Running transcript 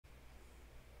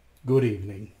Good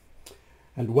evening,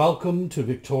 and welcome to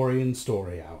Victorian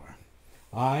Story Hour.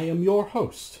 I am your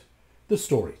host, the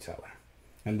storyteller,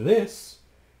 and this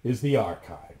is the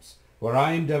Archives, where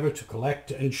I endeavor to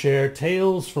collect and share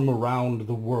tales from around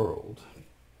the world.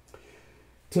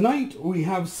 Tonight we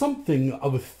have something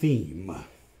of a theme: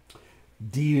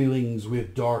 dealings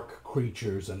with dark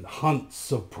creatures and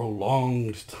hunts of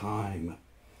prolonged time.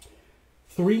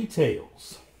 3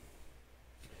 tales.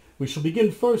 We shall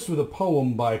begin first with a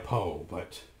poem by Poe,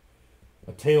 but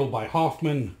a tale by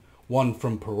Hoffman, one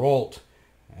from Perrault,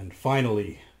 and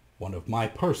finally one of my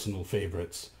personal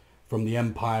favorites from the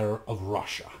Empire of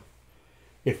Russia.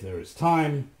 If there is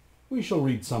time, we shall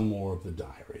read some more of the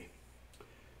diary.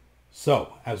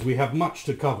 So, as we have much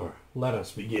to cover, let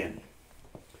us begin.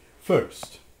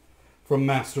 First, from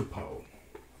Master Poe,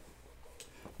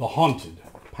 The Haunted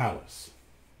Palace.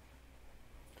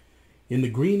 In the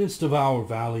greenest of our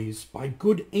valleys, by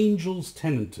good angels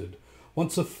tenanted,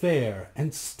 once a fair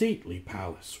and stately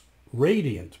palace,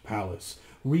 radiant palace,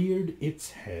 reared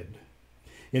its head.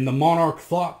 In the monarch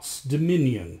thought's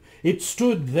dominion, it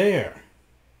stood there.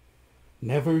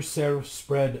 Never seraph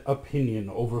spread a pinion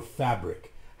over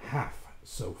fabric half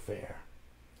so fair.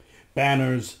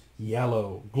 Banners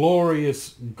yellow,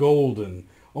 glorious, golden,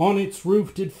 on its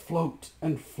roof did float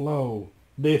and flow.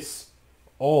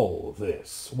 All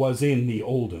this was in the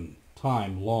olden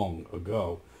time long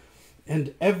ago,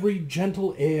 and every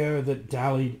gentle air that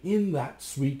dallied in that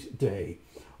sweet day,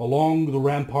 along the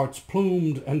ramparts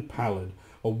plumed and pallid,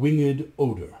 a winged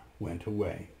odour went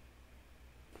away.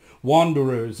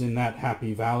 Wanderers in that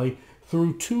happy valley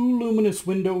through 2 luminous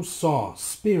windows saw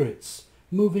spirits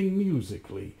moving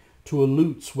musically to a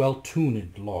lute's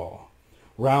well-tuned law,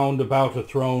 round about a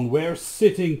throne where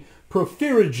sitting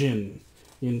Porphyrogene,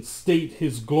 in state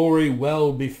his glory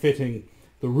well befitting,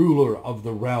 the ruler of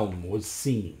the realm was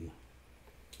seen.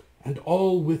 And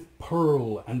all with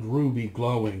pearl and ruby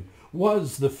glowing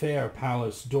was the fair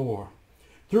palace door,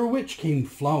 through which came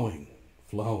flowing,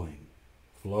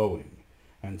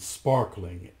 and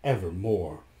sparkling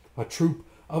evermore, a troop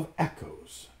of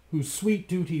echoes, whose sweet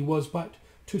duty was but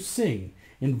to sing,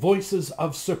 in voices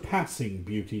of surpassing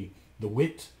beauty, the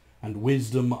wit and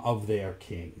wisdom of their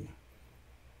king.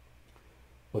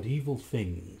 But evil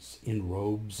things in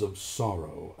robes of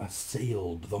sorrow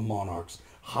assailed the monarch's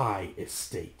high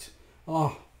estate.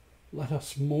 Ah, let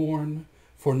us mourn,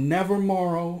 for never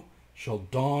morrow shall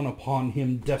dawn upon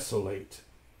him desolate.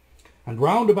 And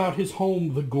round about his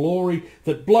home the glory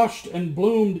that blushed and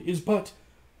bloomed is but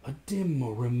a dim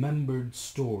remembered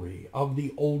story of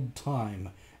the old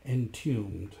time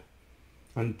entombed.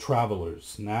 And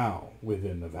travellers now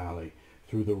within the valley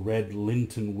through the red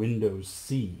linten windows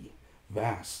see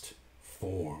vast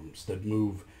forms that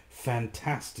move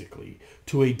fantastically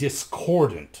to a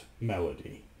discordant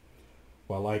melody,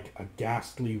 while like a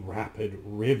ghastly rapid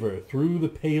river through the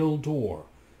pale door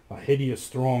a hideous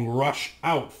throng rush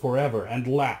out forever and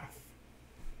laugh,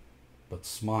 but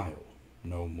smile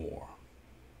no more.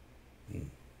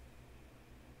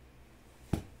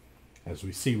 As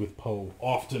we see with Poe,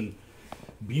 often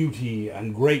beauty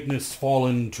and greatness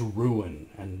fallen to ruin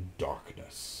and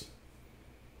darkness.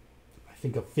 I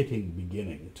think a fitting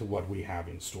beginning to what we have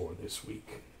in store this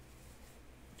week.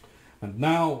 And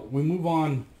now we move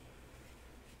on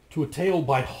to a tale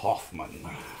by Hoffman,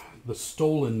 The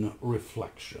Stolen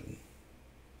Reflection.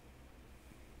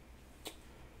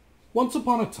 Once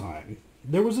upon a time,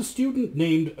 there was a student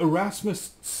named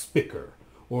Erasmus Spicker,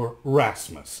 or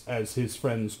Rasmus, as his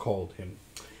friends called him.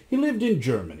 He lived in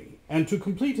Germany, and to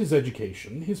complete his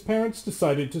education, his parents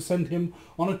decided to send him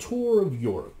on a tour of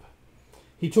Europe.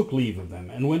 He took leave of them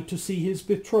and went to see his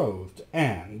betrothed,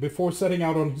 Anne, before setting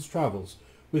out on his travels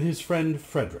with his friend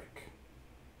Frederick.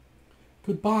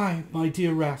 "Goodbye, my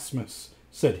dear Rasmus,"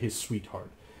 said his sweetheart,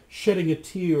 shedding a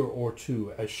tear or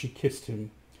two as she kissed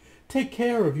him. "Take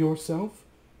care of yourself.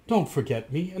 Don't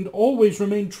forget me, and always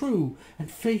remain true and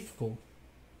faithful."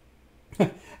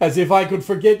 "As if I could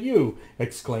forget you!"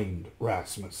 exclaimed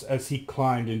Rasmus as he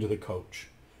climbed into the coach,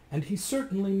 and he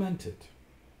certainly meant it.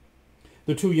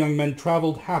 The 2 young men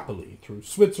traveled happily through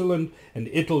Switzerland and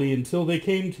Italy until they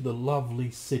came to the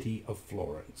lovely city of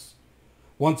Florence.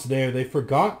 Once there, they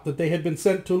forgot that they had been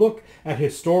sent to look at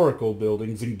historical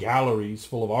buildings and galleries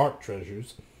full of art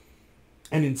treasures,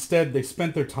 and instead they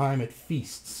spent their time at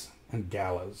feasts and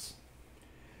galas.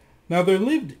 Now there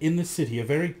lived in the city a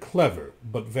very clever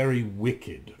but very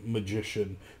wicked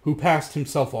magician who passed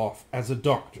himself off as a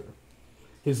doctor.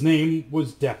 His name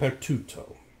was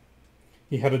Dappertutto.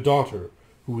 He had a daughter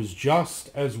who was just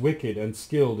as wicked and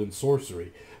skilled in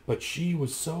sorcery, but she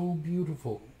was so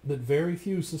beautiful that very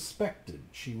few suspected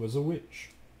she was a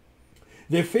witch.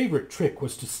 Their favorite trick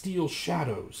was to steal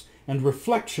shadows and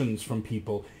reflections from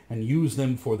people and use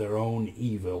them for their own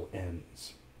evil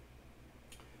ends.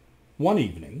 One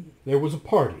evening there was a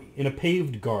party in a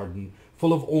paved garden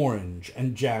full of orange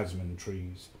and jasmine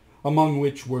trees, among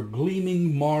which were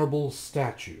gleaming marble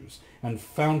statues and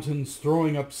fountains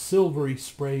throwing up silvery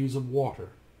sprays of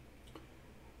water.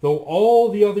 Though all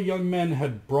the other young men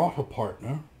had brought a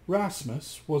partner,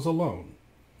 Rasmus was alone.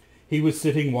 He was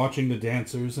sitting watching the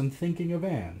dancers and thinking of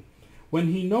Anne,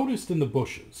 when he noticed in the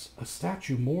bushes a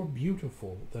statue more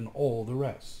beautiful than all the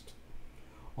rest.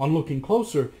 On looking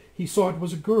closer, he saw it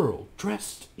was a girl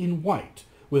dressed in white,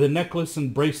 with a necklace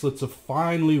and bracelets of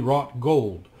finely wrought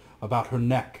gold about her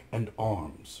neck and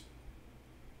arms.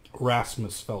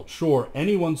 Rasmus felt sure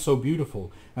anyone so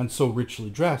beautiful and so richly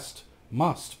dressed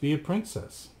must be a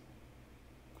princess.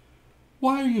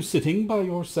 "Why are you sitting by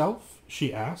yourself?"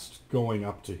 she asked, going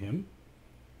up to him.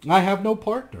 "I have no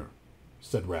partner,"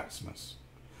 said Rasmus.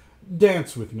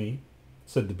 "Dance with me,"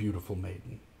 said the beautiful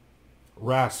maiden.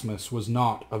 Rasmus was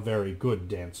not a very good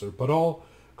dancer, but all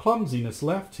clumsiness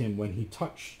left him when he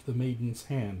touched the maiden's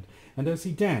hand, and as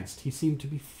he danced he seemed to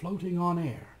be floating on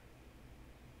air.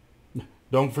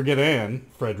 "Don't forget Anne,"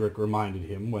 Frederick reminded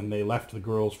him when they left the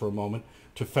girls for a moment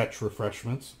to fetch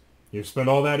refreshments. "You've spent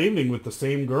all that evening with the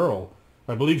same girl.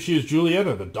 I believe she is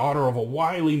Julietta, the daughter of a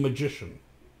wily magician."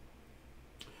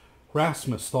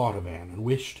 Rasmus thought of Anne and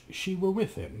wished she were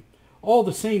with him. All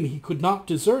the same, he could not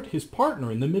desert his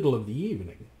partner in the middle of the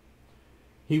evening.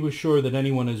 He was sure that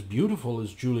anyone as beautiful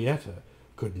as Julietta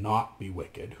could not be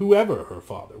wicked, whoever her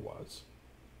father was.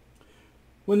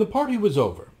 When the party was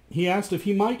over, he asked if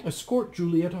he might escort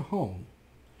Julietta home.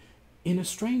 In a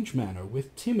strange manner,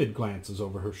 with timid glances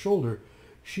over her shoulder,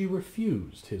 she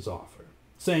refused his offer,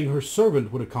 saying her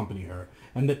servant would accompany her,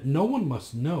 and that no one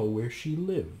must know where she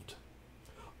lived.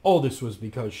 All this was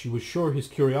because she was sure his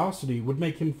curiosity would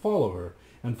make him follow her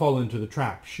and fall into the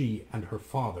trap she and her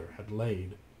father had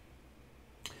laid.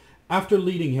 After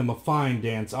leading him a fine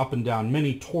dance up and down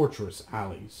many tortuous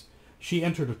alleys, she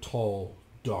entered a tall,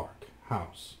 dark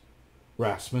house.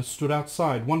 Rasmus stood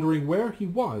outside, wondering where he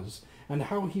was and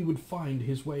how he would find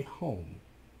his way home.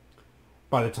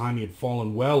 By the time he had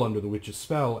fallen well under the witch's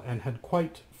spell and had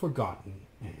quite forgotten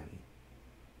Anne.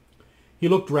 He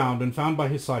looked round and found by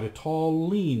his side a tall,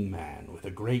 lean man with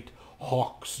a great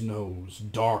hawk's nose,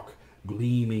 dark,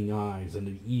 gleaming eyes, and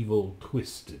an evil,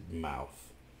 twisted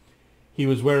mouth. He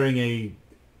was wearing a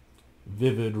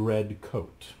vivid red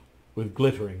coat with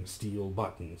glittering steel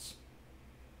buttons.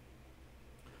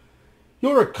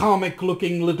 "You're a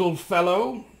comic-looking little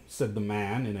fellow," said the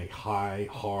man in a high,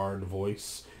 hard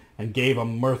voice, and gave a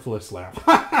mirthless laugh.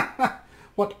 "Ha, ha, ha!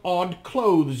 What odd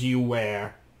clothes you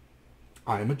wear!"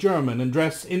 "I am a German, and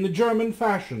dress in the German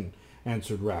fashion,"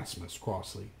 answered Rasmus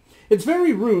crossly. "It's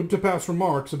very rude to pass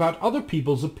remarks about other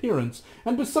people's appearance,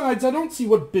 and besides, I don't see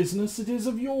what business it is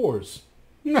of yours."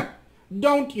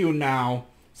 "Don't you now?"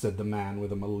 said the man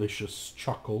with a malicious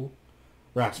chuckle.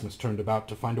 Rasmus turned about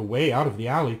to find a way out of the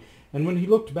alley, and when he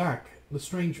looked back, the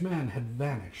strange man had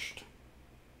vanished.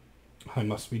 "I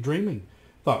must be dreaming,"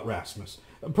 thought Rasmus.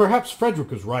 "Perhaps Frederick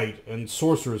was right, and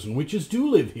sorcerers and witches do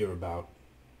live hereabout."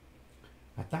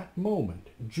 At that moment,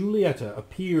 Julietta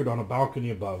appeared on a balcony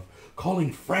above,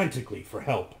 calling frantically for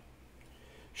help.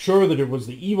 Sure that it was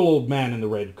the evil old man in the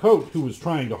red coat who was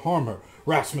trying to harm her,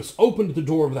 Rasmus opened the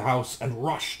door of the house and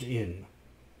rushed in.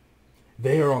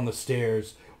 There on the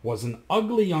stairs was an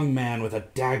ugly young man with a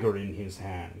dagger in his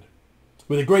hand.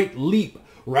 With a great leap,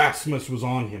 Rasmus was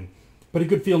on him, but he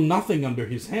could feel nothing under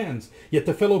his hands, yet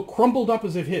the fellow crumpled up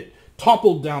as if hit,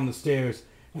 toppled down the stairs,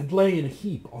 and lay in a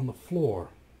heap on the floor.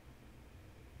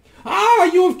 "Ah,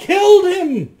 you have killed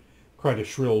him!" cried a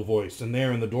shrill voice, and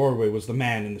there in the doorway was the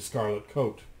man in the scarlet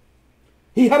coat.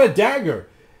 "He had a dagger,"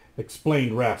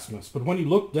 explained Rasmus, but when he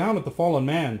looked down at the fallen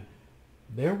man,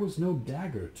 there was no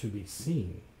dagger to be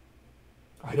seen.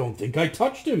 "I don't think I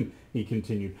touched him," he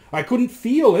continued. "I couldn't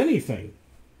feel anything."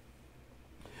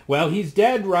 "Well, he's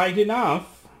dead right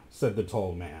enough," said the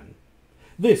tall man.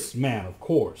 This man, of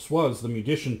course, was the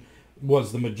magician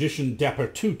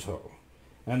Dappertuto,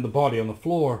 and the body on the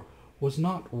floor was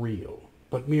not real,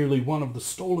 but merely one of the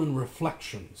stolen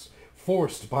reflections,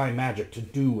 forced by magic to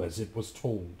do as it was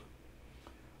told.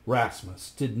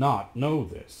 Rasmus did not know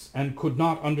this, and could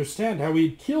not understand how he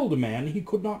had killed a man he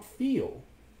could not feel.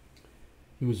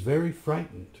 He was very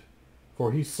frightened,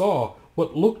 for he saw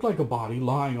what looked like a body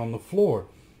lying on the floor,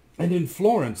 and in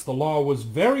Florence the law was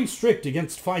very strict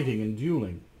against fighting and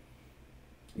dueling.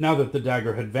 Now that the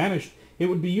dagger had vanished, it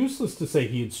would be useless to say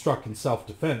he had struck in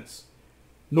self-defense,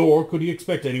 nor could he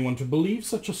expect anyone to believe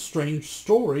such a strange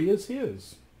story as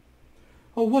his.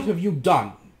 "Oh, what have you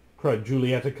done?" cried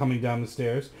Julieta, coming down the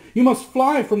stairs. "You must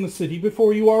fly from the city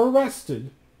before you are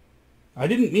arrested." "I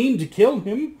didn't mean to kill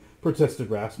him," protested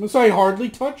Rasmus. "I hardly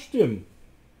touched him."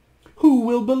 "Who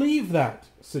will believe that?"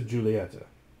 said Julieta.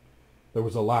 There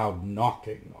was a loud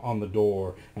knocking on the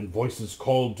door, and voices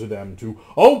called to them to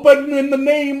 "Open in the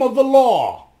name of the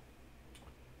law."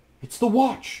 "It's the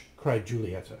watch!" cried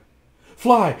Julieta.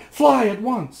 "Fly, fly at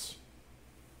once!"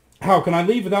 "How can I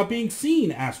leave without being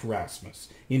seen?" asked Rasmus,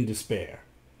 in despair.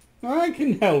 "I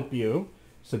can help you,"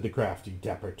 said the crafty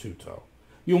Dappertuto.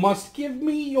 "You must give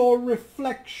me your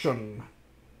reflection."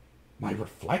 "My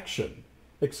reflection?"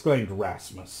 exclaimed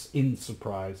Rasmus, in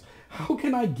surprise. "How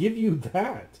can I give you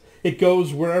that? It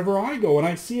goes wherever I go, and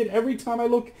I see it every time I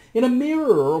look in a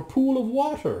mirror or a pool of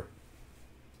water."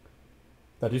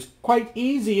 "That is quite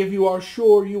easy if you are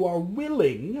sure you are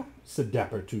willing," said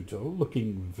Dappertuto,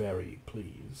 looking very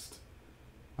pleased.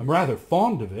 "I'm rather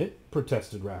fond of it,"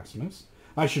 protested Rasmus.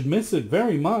 "I should miss it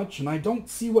very much, and I don't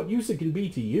see what use it can be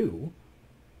to you."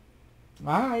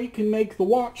 "I can make the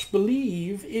watch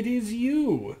believe it is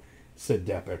you," said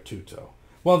Dappertuto.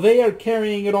 "While they are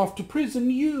carrying it off to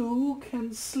prison, you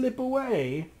can slip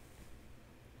away."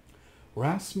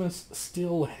 Rasmus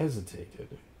still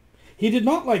hesitated. He did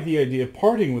not like the idea of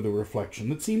parting with a reflection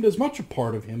that seemed as much a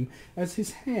part of him as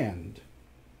his hand.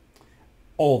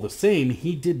 All the same,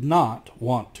 he did not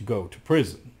want to go to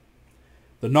prison.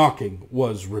 The knocking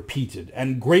was repeated,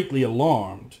 and greatly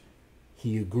alarmed,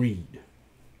 he agreed.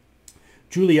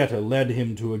 Julieta led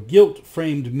him to a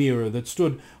gilt-framed mirror that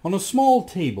stood on a small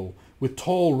table with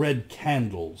tall red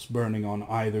candles burning on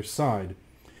either side.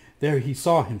 There he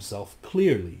saw himself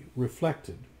clearly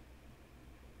reflected.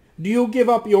 "Do you give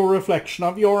up your reflection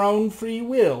of your own free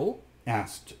will?"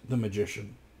 asked the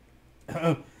magician.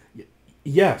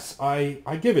 "Yes, I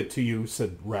give it to you,"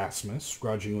 said Rasmus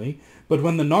grudgingly, but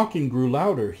when the knocking grew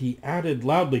louder, he added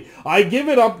loudly, "I give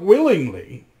it up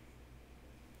willingly."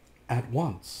 At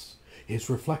once his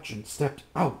reflection stepped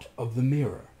out of the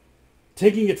mirror.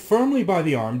 Taking it firmly by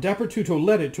the arm, Dappertuto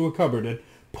led it to a cupboard and,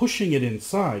 pushing it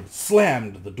inside,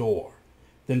 slammed the door,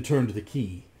 then turned the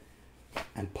key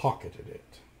and pocketed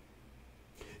it.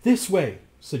 "This way,"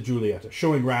 said Julieta,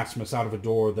 showing Rasmus out of a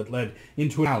door that led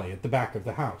into an alley at the back of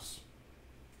the house.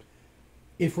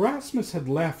 If Rasmus had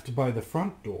left by the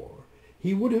front door,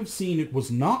 he would have seen it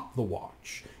was not the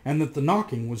watch, and that the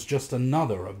knocking was just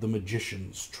another of the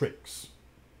magician's tricks.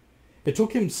 It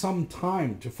took him some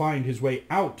time to find his way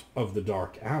out of the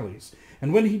dark alleys,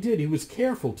 and when he did, he was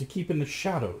careful to keep in the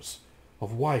shadows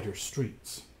of wider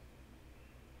streets.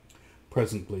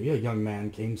 Presently a young man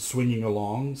came swinging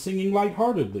along, singing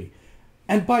light-heartedly,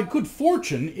 and by good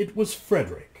fortune it was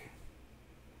Frederick.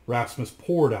 Rasmus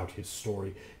poured out his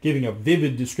story, giving a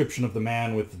vivid description of the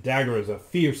man with the dagger as a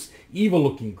fierce,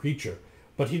 evil-looking creature,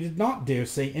 but he did not dare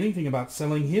say anything about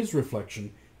selling his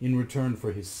reflection in return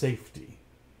for his safety.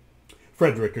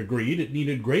 Frederick agreed it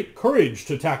needed great courage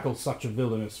to tackle such a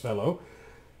villainous fellow,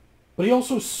 but he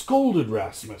also scolded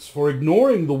Rasmus for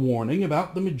ignoring the warning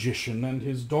about the magician and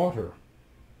his daughter.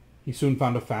 He soon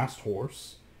found a fast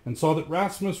horse, and saw that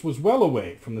Rasmus was well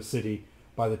away from the city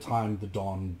by the time the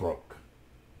dawn broke.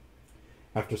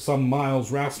 After some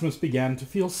miles, Rasmus began to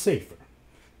feel safer,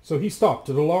 so he stopped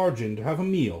at a large inn to have a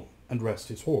meal and rest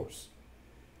his horse.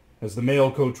 As the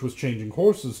mail coach was changing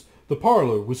horses, the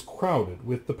parlor was crowded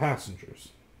with the passengers.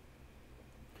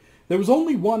 There was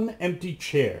only one empty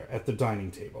chair at the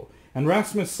dining table, and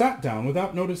Rasmus sat down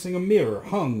without noticing a mirror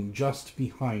hung just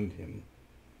behind him.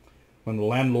 When the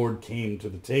landlord came to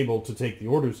the table to take the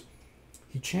orders,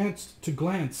 he chanced to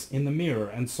glance in the mirror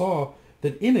and saw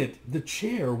that in it the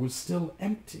chair was still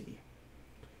empty.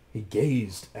 He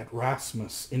gazed at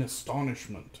Rasmus in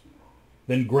astonishment,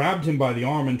 then grabbed him by the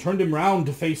arm and turned him round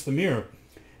to face the mirror.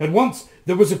 At once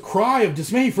there was a cry of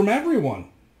dismay from everyone.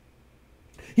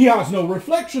 "He has no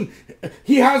reflection!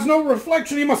 He has no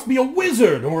reflection! He must be a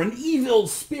wizard or an evil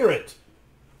spirit!"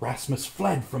 Rasmus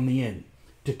fled from the inn,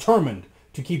 determined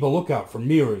to keep a lookout for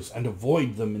mirrors and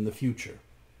avoid them in the future.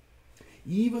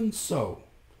 Even so,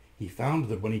 he found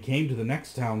that when he came to the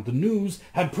next town, the news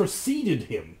had preceded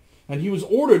him, and he was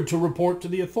ordered to report to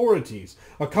the authorities,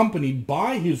 accompanied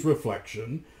by his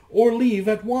reflection, or leave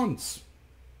at once.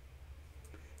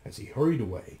 As he hurried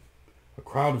away, a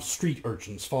crowd of street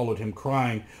urchins followed him,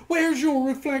 crying, "Where's your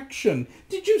reflection?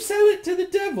 Did you sell it to the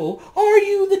devil? Are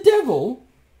you the devil?"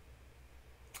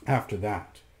 After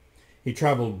that, he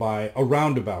traveled by a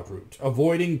roundabout route,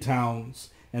 avoiding towns,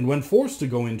 and when forced to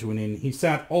go into an inn, he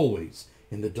sat always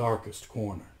in the darkest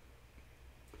corner.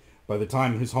 By the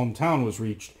time his hometown was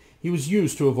reached, he was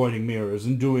used to avoiding mirrors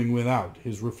and doing without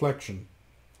his reflection.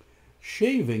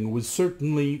 Shaving was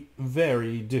certainly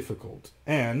very difficult,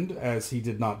 and, as he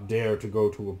did not dare to go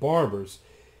to a barber's,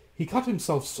 he cut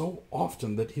himself so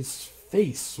often that his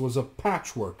face was a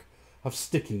patchwork of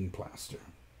sticking plaster.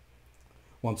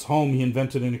 Once home, he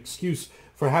invented an excuse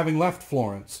for having left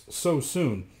Florence so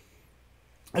soon,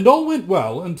 and all went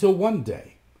well until one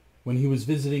day, when he was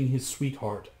visiting his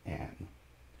sweetheart, Anne.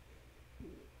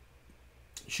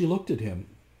 She looked at him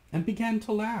and began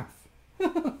to laugh.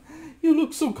 "You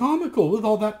look so comical with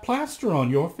all that plaster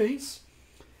on your face.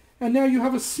 And now you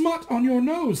have a smut on your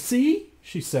nose, see?"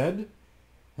 she said,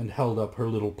 and held up her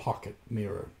little pocket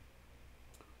mirror.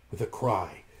 With a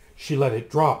cry, she let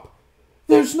it drop.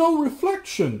 "There's no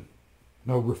reflection."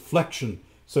 "No reflection,"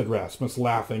 said Rasmus,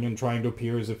 laughing and trying to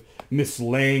appear as if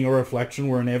mislaying a reflection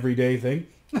were an everyday thing.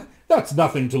 "That's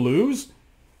nothing to lose.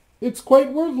 It's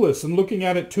quite worthless, and looking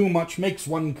at it too much makes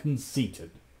one conceited."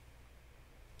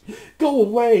 "Go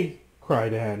away,"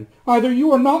 cried Anne. "Either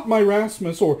you are not my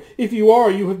Rasmus, or if you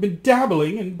are, you have been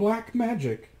dabbling in black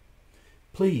magic."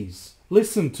 "Please,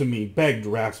 listen to me," begged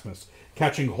Rasmus,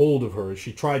 catching hold of her as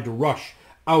she tried to rush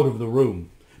out of the room.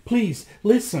 "Please,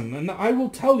 listen, and I will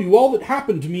tell you all that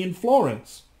happened to me in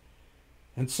Florence."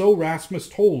 And so Rasmus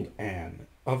told Anne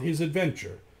of his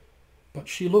adventure, but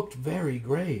she looked very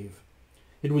grave.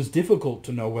 It was difficult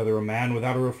to know whether a man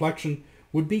without a reflection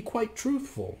would be quite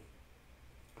truthful.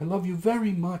 "I love you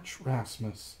very much,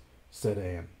 Rasmus," said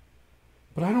Anne,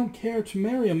 "but I don't care to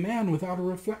marry a man without a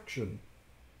reflection.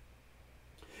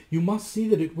 You must see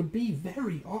that it would be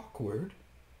very awkward.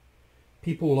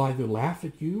 People will either laugh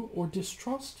at you or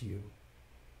distrust you.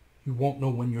 You won't know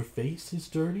when your face is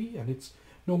dirty, and it's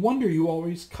no wonder you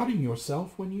always cutting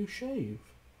yourself when you shave.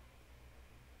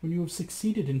 When you have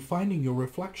succeeded in finding your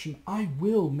reflection, I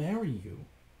will marry you.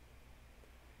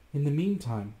 In the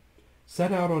meantime,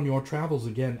 set out on your travels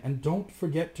again, and don't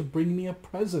forget to bring me a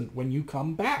present when you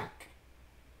come back."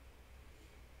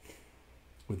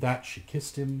 With that, she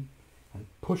kissed him and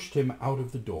pushed him out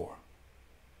of the door.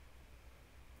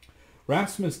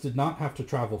 Rasmus did not have to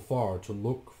travel far to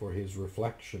look for his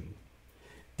reflection.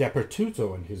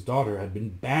 Dappertutto and his daughter had been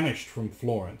banished from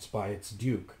Florence by its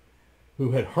duke,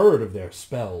 who had heard of their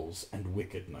spells and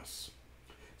wickedness.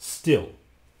 Still,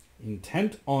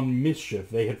 intent on mischief,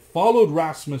 they had followed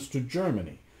Rasmus to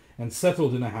Germany and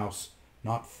settled in a house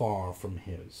not far from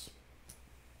his.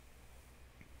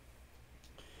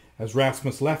 As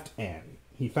Rasmus left Anne,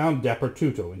 he found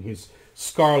Dappertutto in his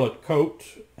scarlet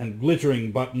coat and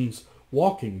glittering buttons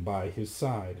walking by his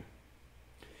side.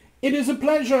 "It is a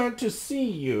pleasure to see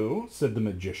you," said the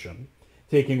magician,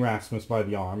 taking Rasmus by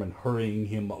the arm and hurrying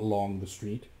him along the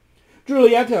street.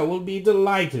 "Giulietta will be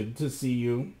delighted to see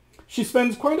you. She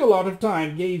spends quite a lot of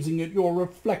time gazing at your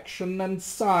reflection and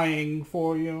sighing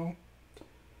for you."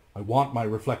 "I want my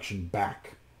reflection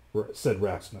back," said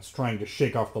Rasmus, trying to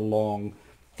shake off the long,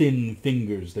 thin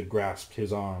fingers that grasped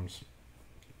his arms.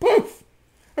 "Poof!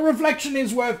 A reflection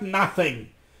is worth nothing,"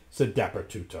 said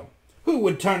Dappertutto. "Who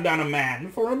would turn down a man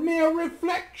for a mere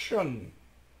reflection?"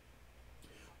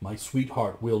 "My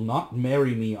sweetheart will not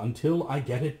marry me until I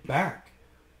get it back,"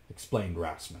 explained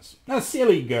Rasmus. "A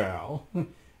silly girl,"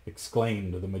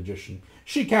 exclaimed the magician.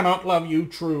 "She cannot love you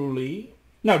truly.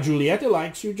 Now Giulietta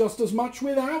likes you just as much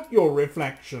without your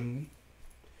reflection."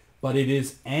 "But it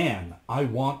is Anne I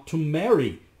want to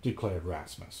marry," declared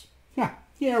Rasmus.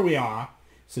 "Here we are,"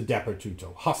 said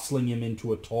Dappertutto, hustling him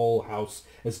into a tall house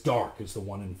as dark as the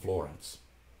one in Florence.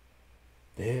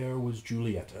 There was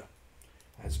Giulietta,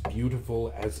 as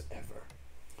beautiful as ever,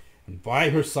 and by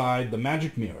her side the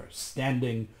magic mirror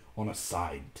standing on a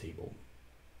side table.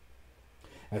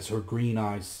 As her green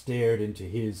eyes stared into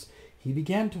his, he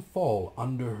began to fall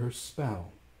under her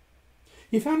spell.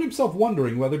 He found himself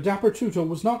wondering whether Dappertutto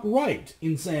was not right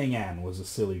in saying Anne was a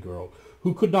silly girl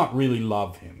who could not really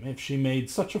love him if she made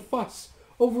such a fuss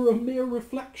over a mere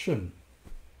reflection.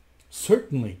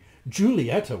 Certainly,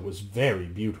 Giulietta was very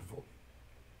beautiful.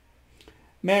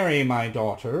 "Marry my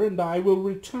daughter, and I will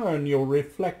return your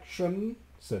reflection,"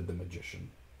 said the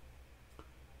magician.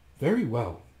 "Very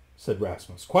well," said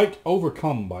Rasmus, quite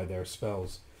overcome by their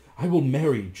spells. "I will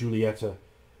marry Giulietta,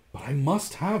 but I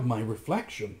must have my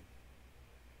reflection."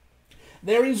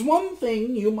 "There is one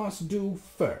thing you must do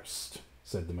first,"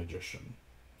 said the magician.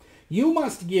 "You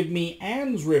must give me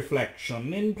Anne's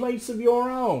reflection in place of your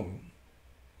own."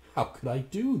 "How could I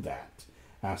do that?"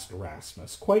 asked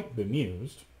Rasmus, quite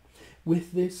bemused.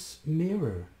 "With this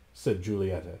mirror," said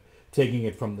Giulietta, taking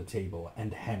it from the table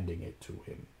and handing it to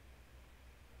him.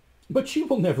 "But she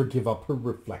will never give up her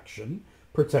reflection,"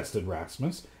 protested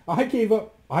Rasmus. I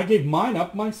gave mine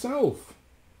up myself."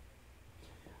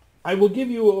 I will give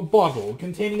you a bottle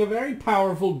containing a very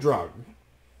powerful drug,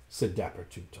 said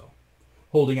Dappertutto,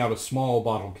 holding out a small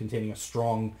bottle containing a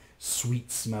strong,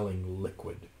 sweet-smelling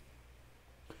liquid.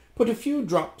 Put a few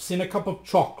drops in a cup of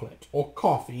chocolate or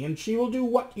coffee, and she will do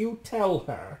what you tell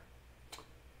her.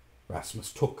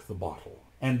 Rasmus took the bottle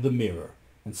and the mirror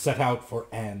and set out for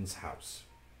Anne's house.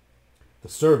 The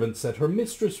servant said her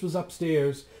mistress was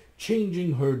upstairs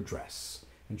changing her dress,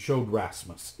 and showed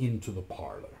Rasmus into the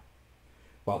parlour.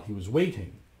 While he was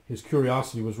waiting, his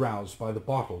curiosity was roused by the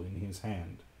bottle in his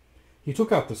hand. He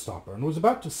took out the stopper and was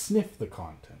about to sniff the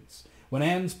contents, when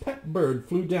Anne's pet bird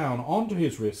flew down onto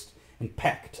his wrist and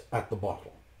pecked at the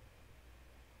bottle.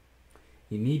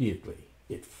 Immediately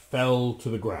it fell to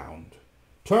the ground,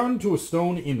 turned to a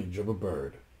stone image of a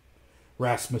bird.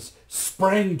 Rasmus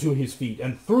sprang to his feet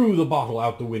and threw the bottle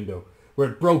out the window, where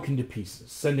it broke into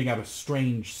pieces, sending out a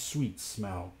strange, sweet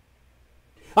smell.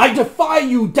 "I defy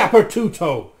you,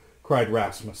 Dappertutto!" cried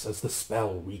Rasmus as the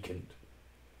spell weakened.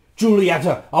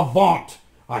 "Julietta, avaunt!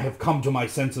 I have come to my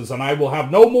senses, and I will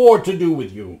have no more to do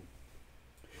with you."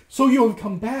 "So you have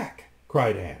come back,"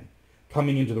 cried Anne,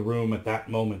 coming into the room at that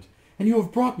moment, "and you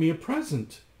have brought me a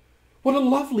present. What a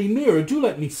lovely mirror! Do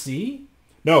let me see."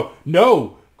 "No,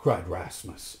 no!" cried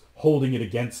Rasmus, holding it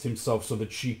against himself so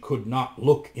that she could not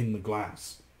look in the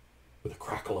glass. With a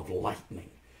crackle of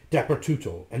lightning,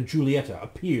 Dappertutto and Julietta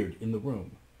appeared in the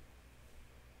room.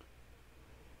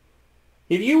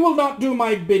 "If you will not do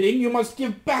my bidding, you must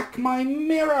give back my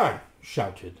mirror,"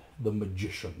 shouted the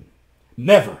magician.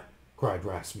 "Never!" cried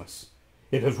Rasmus.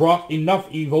 "It has wrought enough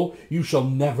evil. You shall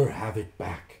never have it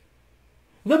back."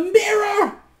 "The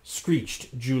mirror!"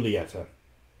 screeched Julietta.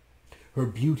 Her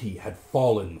beauty had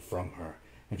fallen from her,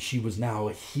 and she was now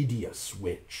a hideous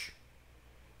witch.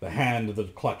 The hand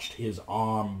that clutched his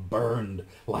arm burned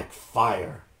like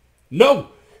fire.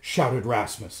 "No!" shouted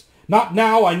Rasmus. "Not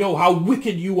now! I know how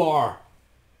wicked you are!"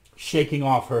 Shaking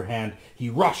off her hand, he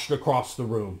rushed across the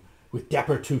room, with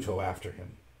Dappertutto after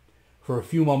him. For a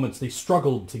few moments they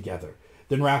struggled together.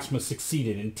 Then Rasmus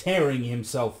succeeded in tearing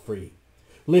himself free.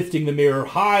 Lifting the mirror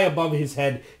high above his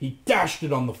head, he dashed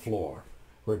it on the floor,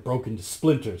 where it broke into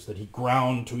splinters that he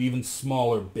ground to even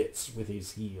smaller bits with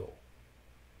his heel.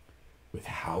 With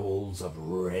howls of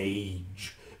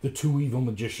rage, the two evil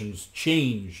magicians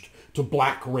changed to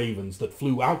black ravens that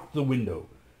flew out the window,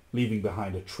 leaving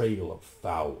behind a trail of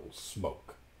foul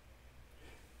smoke.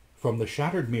 From the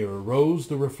shattered mirror rose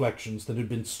the reflections that had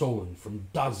been stolen from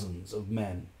dozens of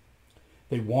men.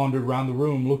 They wandered round the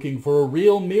room looking for a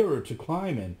real mirror to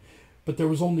climb in, but there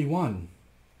was only one,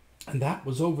 and that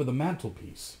was over the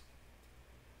mantelpiece.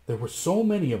 There were so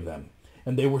many of them,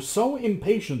 and they were so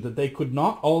impatient that they could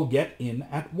not all get in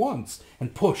at once,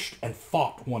 and pushed and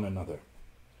fought one another.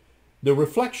 The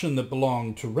reflection that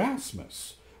belonged to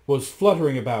Rasmus was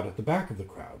fluttering about at the back of the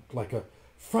crowd, like a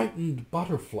frightened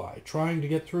butterfly trying to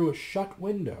get through a shut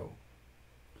window.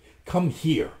 "Come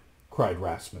here," cried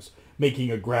Rasmus,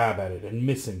 making a grab at it and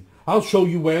missing. "I'll show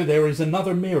you where there is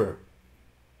another mirror."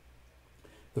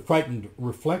 The frightened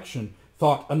reflection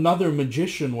thought another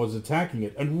magician was attacking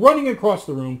it, and running across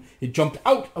the room, it jumped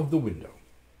out of the window.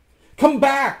 "Come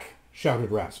back!"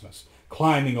 shouted Rasmus,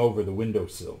 climbing over the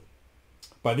windowsill.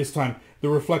 By this time, the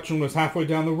reflection was halfway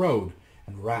down the road,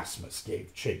 and Rasmus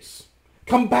gave chase.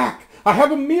 "Come back! I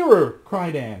have a mirror!"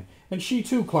 cried Anne, and she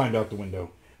too climbed out the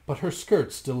window, but her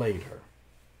skirts delayed her.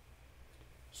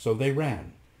 So they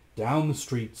ran down the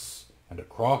streets and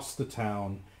across the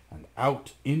town and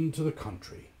out into the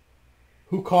country.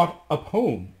 Who caught up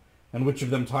home, and which of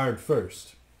them tired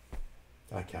first?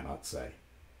 I cannot say.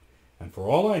 And for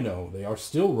all I know, they are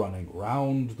still running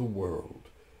round the world,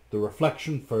 the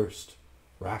reflection first,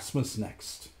 Rasmus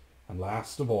next, and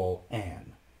last of all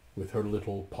Anne with her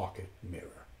little pocket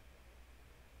mirror.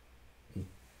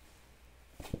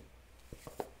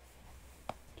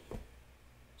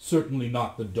 Certainly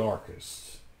not the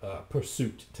darkest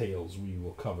pursuit tales we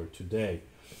will cover today.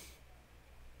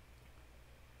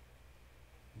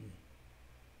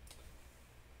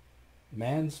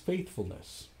 Man's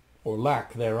faithfulness, or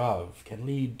lack thereof, can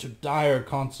lead to dire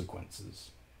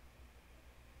consequences.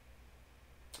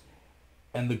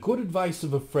 And the good advice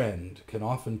of a friend can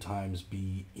oftentimes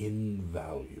be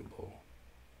invaluable.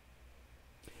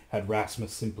 Had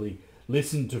Rasmus simply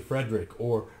listened to Frederick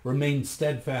or remained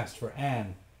steadfast for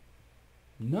Anne,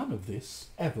 none of this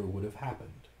ever would have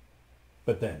happened.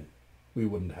 But then, we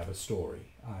wouldn't have a story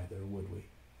either, would we?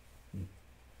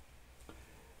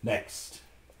 Next,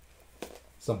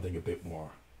 something a bit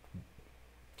more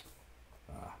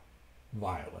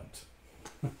violent.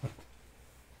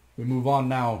 We move on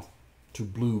now to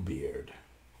Bluebeard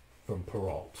from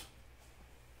Perrault.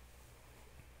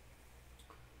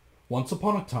 Once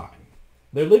upon a time,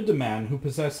 there lived a man who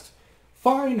possessed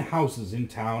fine houses in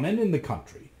town and in the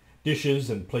country, dishes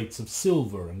and plates of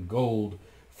silver and gold,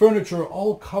 furniture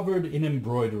all covered in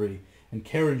embroidery, and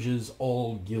carriages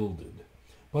all gilded.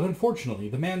 But unfortunately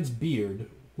the man's beard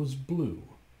was blue,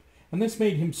 and this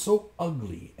made him so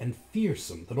ugly and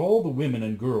fearsome that all the women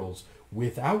and girls,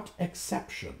 without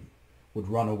exception, would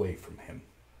run away from him.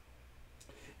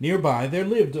 Nearby there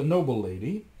lived a noble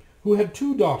lady who had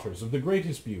 2 daughters of the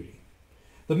greatest beauty.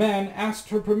 The man asked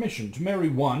her permission to marry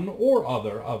one or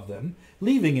other of them,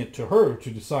 leaving it to her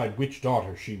to decide which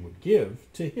daughter she would give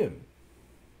to him.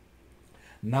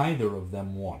 Neither of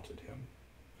them wanted him,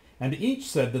 and each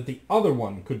said that the other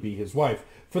one could be his wife,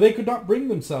 for they could not bring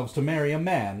themselves to marry a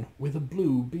man with a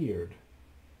blue beard.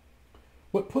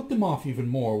 What put them off even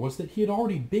more was that he had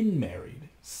already been married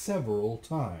several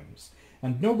times,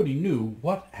 and nobody knew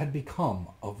what had become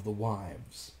of the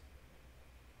wives.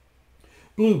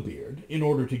 Bluebeard, in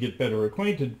order to get better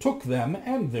acquainted, took them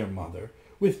and their mother,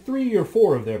 with 3 or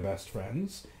 4 of their best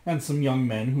friends, and some young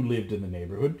men who lived in the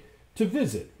neighborhood, to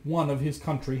visit one of his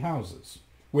country houses,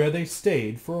 where they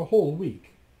stayed for a whole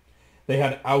week. They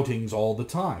had outings all the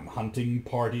time, hunting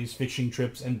parties, fishing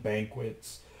trips, and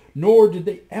banquets, nor did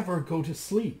they ever go to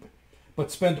sleep, but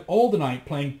spent all the night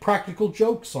playing practical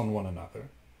jokes on one another.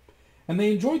 And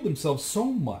they enjoyed themselves so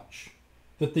much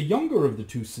that the younger of the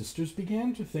 2 sisters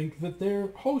began to think that their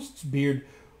host's beard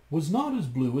was not as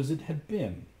blue as it had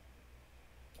been,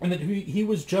 and that he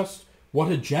was just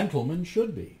what a gentleman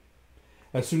should be.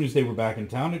 As soon as they were back in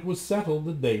town, it was settled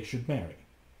that they should marry.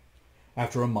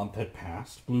 After a month had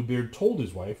passed, Bluebeard told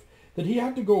his wife that he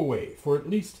had to go away for at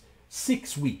least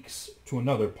 6 weeks to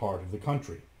another part of the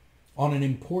country, on an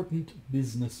important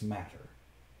business matter.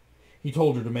 He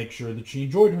told her to make sure that she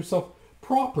enjoyed herself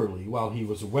properly while he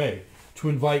was away, to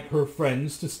invite her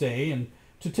friends to stay and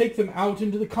to take them out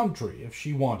into the country if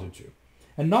she wanted to,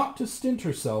 and not to stint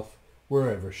herself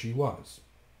wherever she was.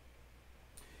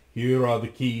 "Here are the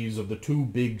keys of the 2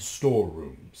 big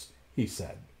storerooms," he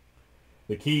said.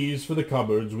 "The keys for the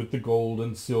cupboards with the gold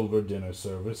and silver dinner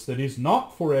service that is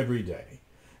not for every day,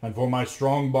 and for my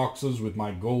strong boxes with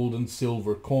my gold and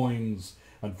silver coins,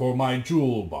 and for my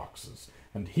jewel boxes,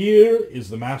 and here is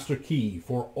the master key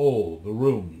for all the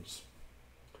rooms.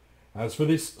 As for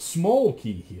this small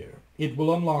key here, it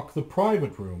will unlock the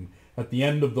private room at the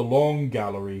end of the long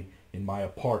gallery in my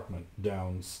apartment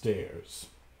downstairs.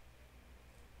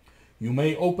 You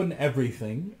may open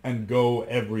everything and go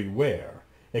everywhere,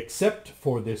 except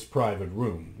for this private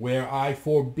room, where I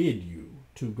forbid you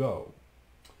to go.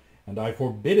 And I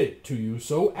forbid it to you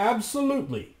so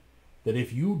absolutely that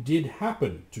if you did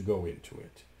happen to go into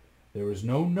it, there is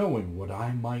no knowing what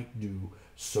I might do,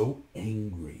 so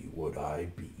angry would I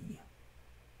be."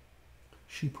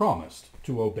 She promised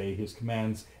to obey his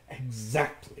commands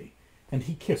exactly, and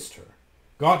he kissed her,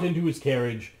 got into his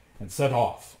carriage, and set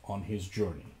off on his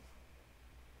journey.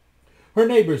 Her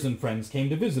neighbors and friends came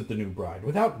to visit the new bride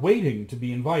without waiting to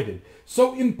be invited,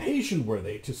 so impatient were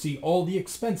they to see all the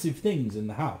expensive things in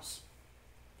the house.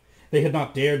 They had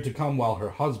not dared to come while her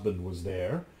husband was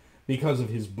there, because of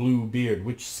his blue beard,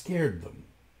 which scared them.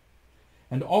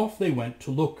 And off they went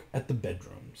to look at the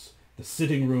bedrooms, the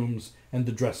sitting rooms, and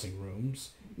the dressing rooms,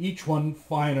 each one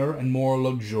finer and more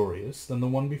luxurious than the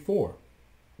one before.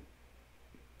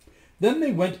 Then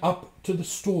they went up to the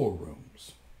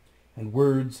storerooms, and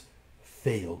words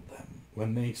failed them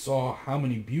when they saw how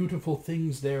many beautiful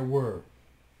things there were.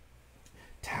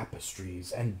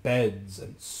 Tapestries and beds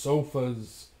and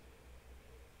sofas,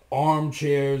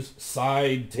 armchairs,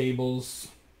 side tables,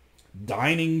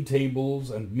 dining tables,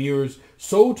 and mirrors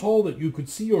so tall that you could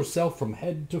see yourself from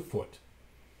head to foot,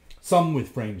 some with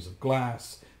frames of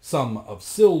glass, some of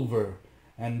silver,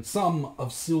 and some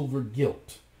of silver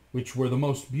gilt, which were the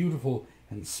most beautiful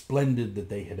and splendid that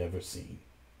they had ever seen.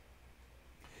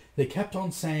 They kept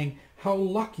on saying how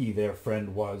lucky their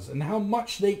friend was, and how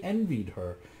much they envied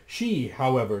her. She,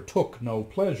 however, took no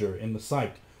pleasure in the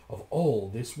sight of all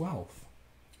this wealth,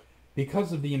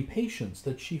 because of the impatience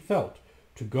that she felt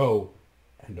to go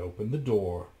and open the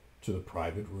door to the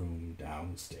private room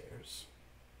downstairs.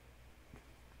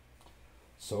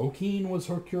 So keen was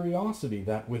her curiosity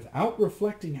that, without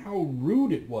reflecting how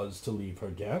rude it was to leave her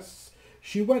guests,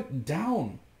 she went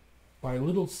down by a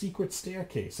little secret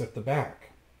staircase at the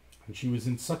back, and she was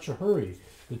in such a hurry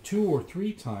that 2 or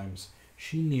 3 times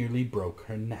she nearly broke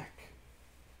her neck.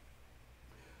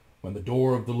 When the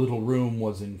door of the little room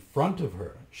was in front of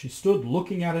her, she stood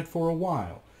looking at it for a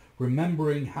while,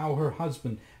 remembering how her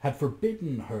husband had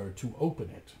forbidden her to open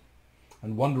it,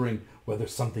 and wondering whether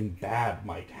something bad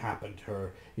might happen to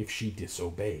her if she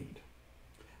disobeyed.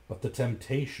 But the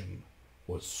temptation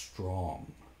was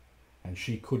strong, and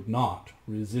she could not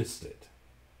resist it.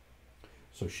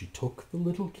 So she took the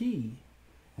little key,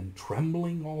 and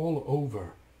trembling all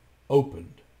over,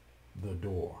 opened the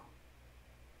door.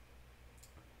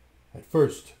 At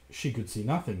first she could see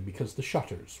nothing because the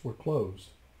shutters were closed.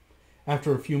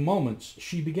 After a few moments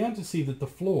she began to see that the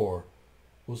floor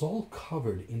was all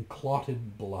covered in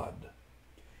clotted blood,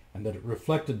 and that it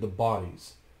reflected the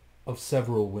bodies of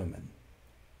several women,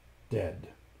 dead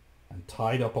and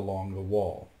tied up along the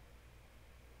wall.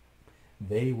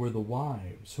 They were the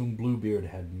wives whom Bluebeard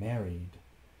had married,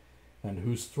 and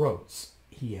whose throats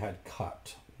he had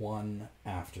cut one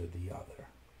after the other.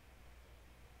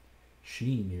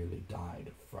 She nearly died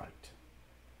of fright,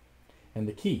 and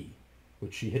the key,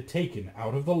 which she had taken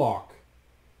out of the lock,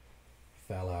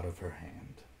 fell out of her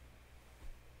hand.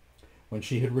 When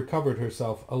she had recovered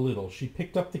herself a little, she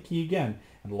picked up the key again,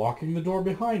 and locking the door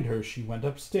behind her, she went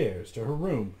upstairs to her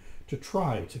room to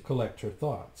try to collect her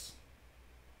thoughts.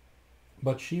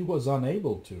 But she was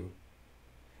unable to,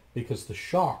 because the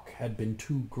shock had been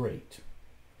too great.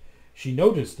 She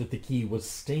noticed that the key was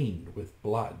stained with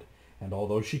blood, and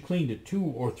although she cleaned it 2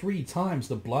 or 3 times,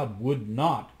 the blood would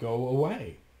not go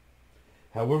away.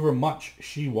 However much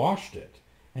she washed it,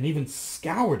 and even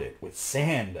scoured it with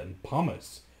sand and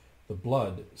pumice, the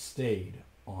blood stayed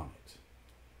on it.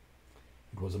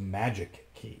 It was a magic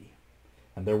key,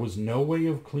 and there was no way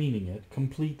of cleaning it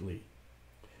completely.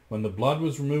 When the blood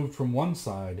was removed from one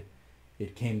side,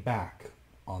 it came back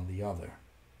on the other.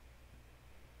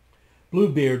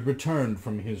 Bluebeard returned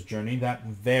from his journey that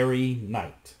very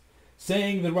night,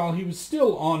 saying that while he was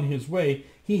still on his way,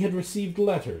 he had received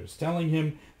letters telling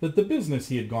him that the business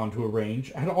he had gone to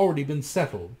arrange had already been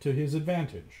settled to his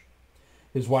advantage.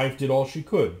 His wife did all she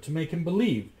could to make him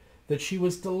believe that she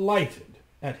was delighted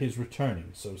at his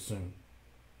returning so soon.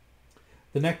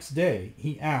 The next day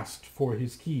he asked for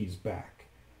his keys back,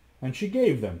 and she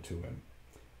gave them to him,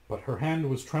 but her hand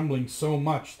was trembling so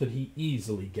much that he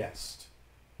easily guessed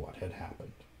what had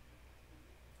happened.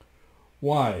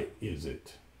 "Why is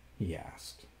it," he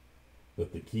asked,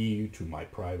 "that the key to my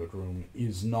private room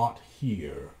is not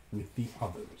here with the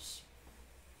others?"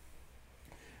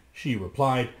 She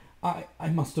replied, I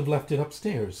must have left it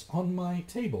upstairs on my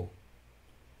table."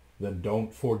 "Then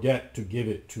don't forget to give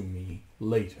it to me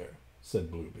later,"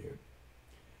 said Bluebeard.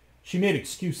 She made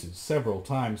excuses several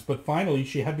times, but finally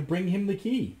she had to bring him the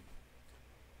key.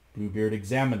 Bluebeard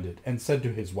examined it and said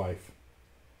to his wife,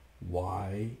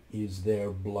 "Why is there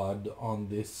blood on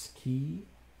this key?"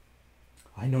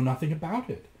 "I know nothing about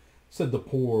it," said the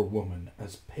poor woman,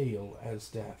 as pale as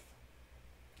death.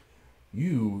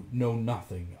 "You know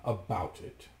nothing about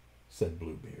it," said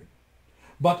Bluebeard.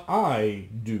 "But I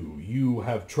do. You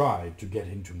have tried to get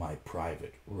into my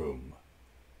private room.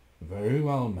 Very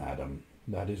well, madam,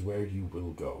 that is where you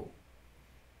will go.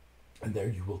 And there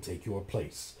you will take your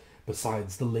place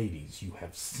besides the ladies you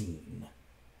have seen."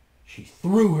 She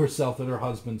threw herself at her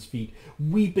husband's feet,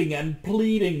 weeping and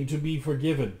pleading to be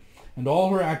forgiven, and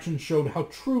all her actions showed how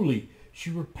truly she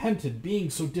repented being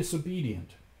so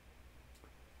disobedient.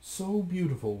 So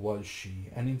beautiful was she,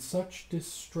 and in such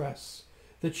distress,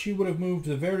 that she would have moved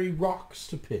the very rocks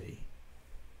to pity.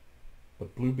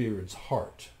 But Bluebeard's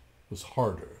heart was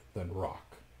harder than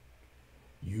rock.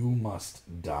 "You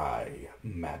must die,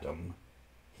 madam,"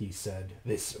 he said,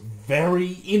 "this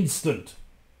very instant."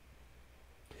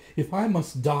 "If I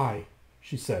must die,"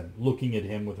 she said, looking at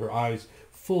him with her eyes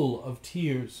full of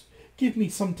tears, "give me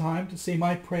some time to say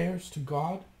my prayers to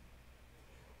God."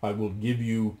 "I will give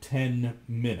you 10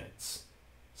 minutes,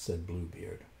 said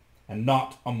Bluebeard, "and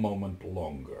not a moment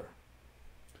longer."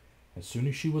 As soon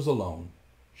as she was alone,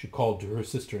 she called to her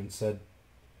sister and said,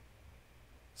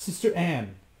 "Sister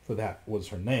Anne," for that was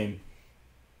her name,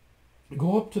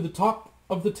 "go up to the top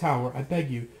of the tower, I beg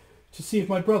you, to see if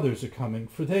my brothers are coming,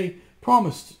 for they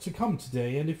promised to come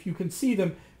today, and if you can see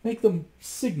them, make them a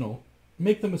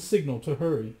signal to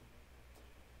hurry."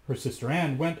 Her sister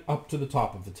Anne went up to the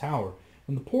top of the tower,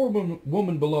 and the poor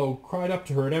woman below cried up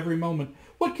to her at every moment,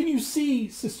 "What can you see,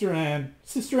 Sister Anne?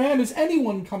 Sister Anne, is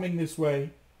anyone coming this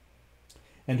way?"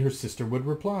 And her sister would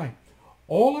reply,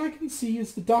 "All I can see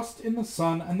is the dust in the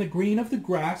sun and the green of the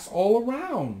grass all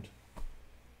around."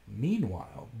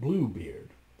 Meanwhile,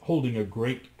 Bluebeard, holding a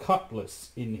great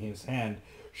cutlass in his hand,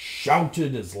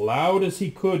 shouted as loud as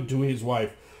he could to his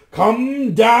wife,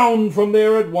 "Come down from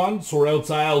there at once, or else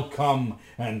I'll come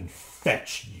and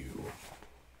fetch you."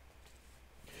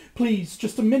 "Please,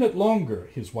 just a minute longer,"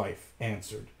 his wife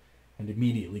answered, and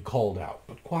immediately called out,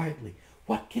 but quietly,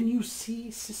 "What can you see,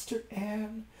 Sister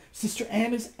Anne? Sister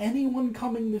Anne, is anyone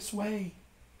coming this way?"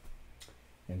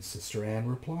 And Sister Anne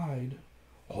replied,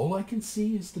 "All I can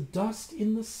see is the dust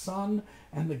in the sun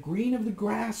and the green of the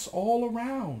grass all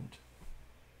around."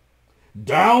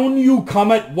 "Down you come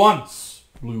at once,"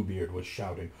 Bluebeard was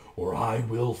shouting, "or I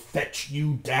will fetch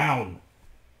you down."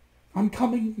 "I'm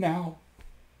coming now,"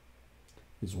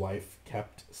 his wife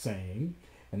kept saying,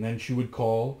 and then she would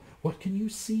call, "What can you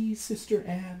see, Sister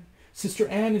Anne? Sister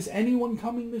Anne, is anyone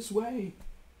coming this way?"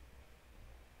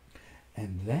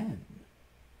 And then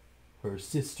her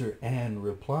Sister Anne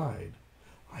replied,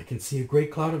 "I can see a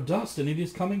great cloud of dust, and it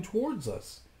is coming towards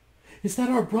us. Is that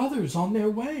our brothers on their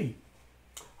way?"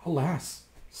 "Alas,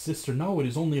 sister, no, it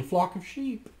is only a flock of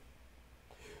sheep."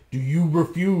 "Do you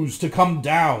refuse to come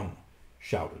down?"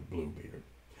 shouted Bluebeard.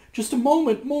 "Just a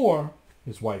moment more,"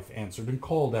 his wife answered, and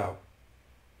called out,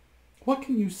 "What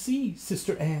can you see,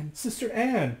 Sister Anne? Sister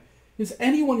Anne, is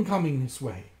anyone coming this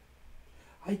way?"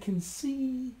 "I can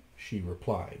see," she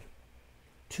replied,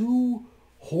 "2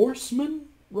 horsemen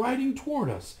riding toward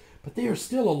us, but they are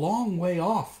still a long way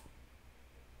off."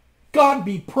 "God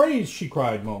be praised," she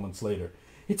cried moments later.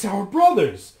 "It's our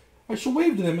brothers. I shall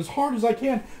wave to them as hard as I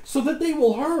can so that they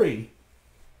will hurry."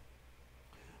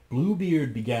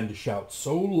 Bluebeard began to shout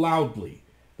so loudly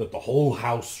that the whole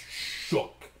house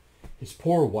shook. His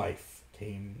poor wife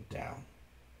came down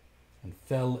and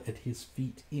fell at his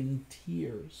feet in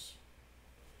tears,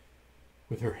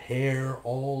 with her hair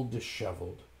all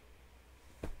disheveled.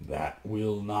 "That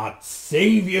will not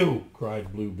save you,"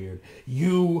 cried Bluebeard.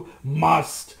 "You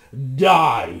must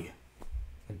die."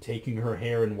 And taking her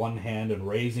hair in one hand and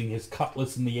raising his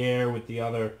cutlass in the air with the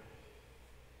other,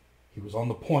 he was on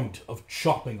the point of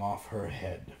chopping off her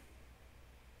head.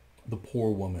 The poor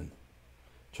woman,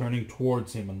 turning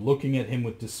towards him and looking at him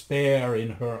with despair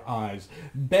in her eyes,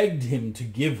 begged him to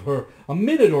give her a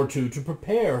minute or two to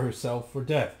prepare herself for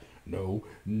death. "No,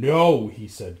 no," he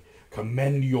said,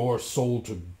 "commend your soul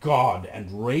to God."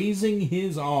 And raising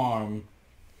his arm,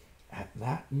 at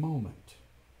that moment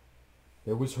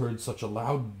there was heard such a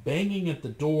loud banging at the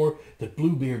door that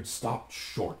Bluebeard stopped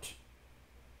short.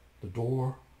 The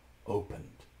door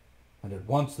opened, and at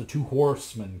once the 2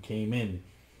 horsemen came in.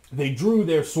 They drew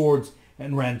their swords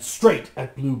and ran straight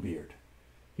at Bluebeard.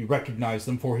 He recognized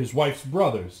them for his wife's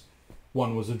brothers.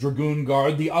 One was a dragoon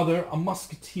guard, the other a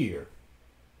musketeer.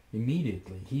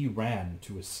 Immediately he ran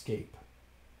to escape,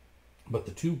 but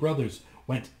the 2 brothers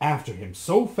went after him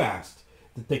so fast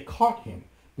that they caught him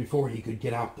before he could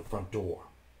get out the front door.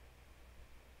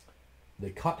 They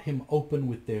cut him open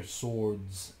with their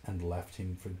swords and left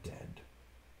him for dead.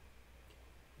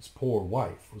 His poor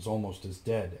wife was almost as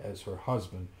dead as her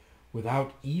husband,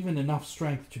 without even enough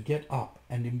strength to get up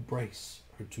and embrace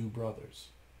her 2 brothers.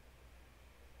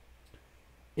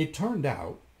 It turned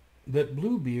out that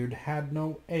Bluebeard had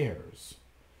no heirs,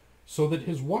 so that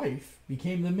his wife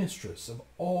became the mistress of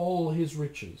all his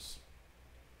riches.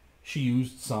 She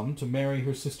used some to marry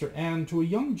her Sister Anne to a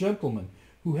young gentleman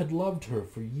who had loved her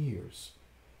for years.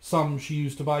 Some she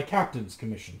used to buy captain's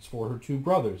commissions for her 2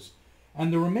 brothers,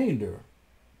 and the remainder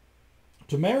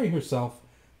to marry herself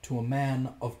to a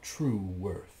man of true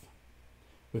worth,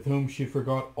 with whom she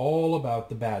forgot all about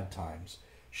the bad times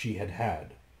she had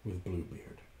had with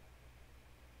Bluebeard.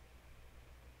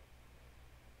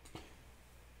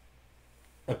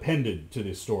 Appended to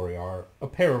this story are a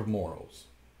pair of morals.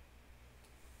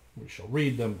 We shall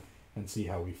read them and see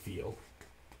how we feel.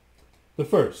 The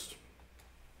first: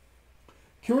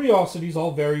 curiosity's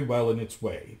all very well in its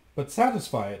way, but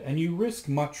satisfy it and you risk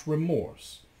much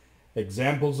remorse.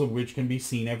 Examples of which can be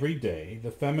seen every day.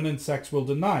 The feminine sex will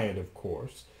deny it, of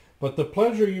course, but the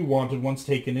pleasure you wanted once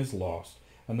taken is lost,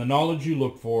 and the knowledge you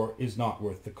look for is not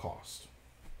worth the cost.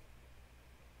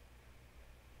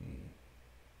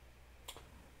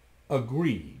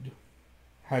 Agreed.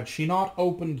 Had she not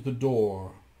opened the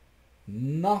door,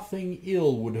 nothing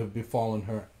ill would have befallen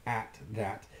her at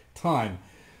that time.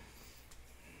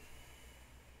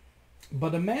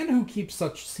 But a man who keeps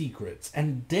such secrets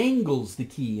and dangles the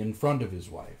key in front of his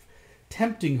wife,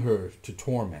 tempting her to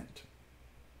torment.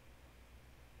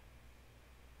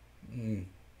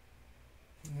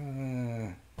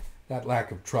 That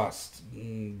lack of trust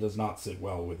does not sit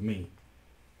well with me.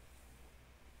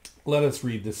 Let us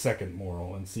read the second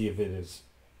moral and see if it is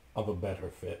of a better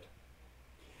fit.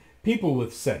 People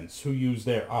with sense, who use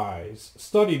their eyes,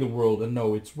 study the world and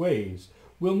know its ways,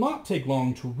 will not take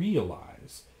long to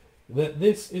realize that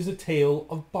this is a tale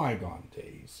of bygone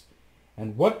days,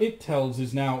 and what it tells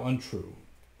is now untrue.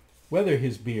 Whether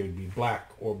his beard be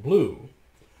black or blue,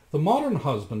 the modern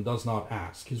husband does not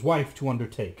ask his wife to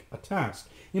undertake a task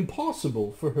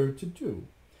impossible for her to do,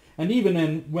 and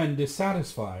even when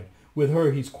dissatisfied with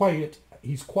her, he's quiet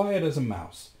as a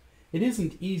mouse, it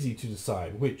isn't easy to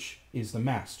decide which is the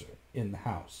master in the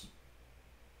house.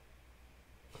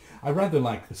 I rather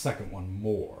like the second one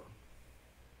more.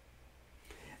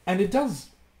 And it does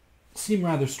seem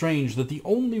rather strange that the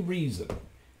only reason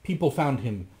people found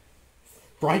him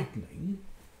frightening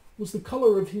was the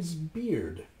color of his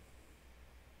beard.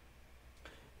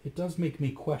 It does make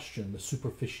me question the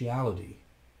superficiality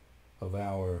of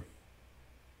our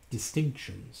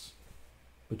distinctions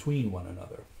between one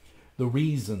another, the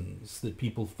reasons that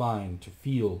people find to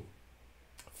feel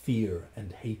fear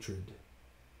and hatred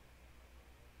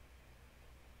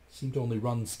seem to only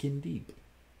run skin deep.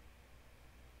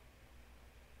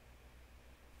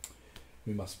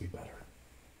 We must be better.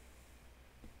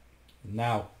 And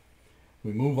now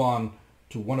we move on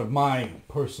to one of my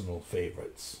personal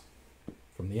favorites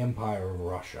from the Empire of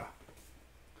Russia,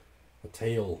 a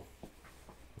tale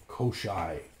of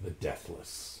Koschei the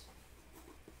Deathless,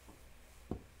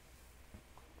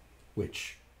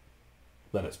 which,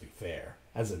 let us be fair,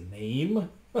 as a name,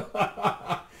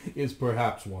 is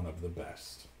perhaps one of the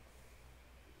best.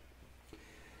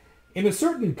 In a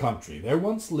certain country there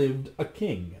once lived a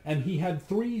king, and he had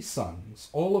 3 sons,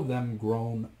 all of them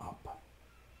grown up.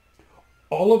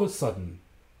 All of a sudden,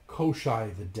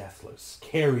 Koschei the Deathless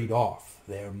carried off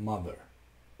their mother.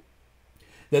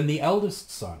 Then the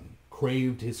eldest son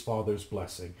craved his father's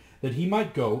blessing, that he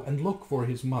might go and look for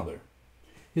his mother.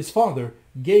 His father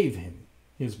gave him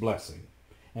his blessing,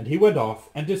 and he went off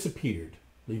and disappeared,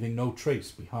 leaving no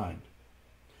trace behind.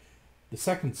 The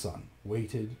second son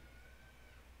waited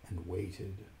and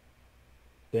waited.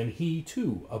 Then he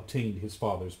too obtained his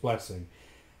father's blessing,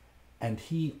 and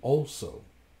he also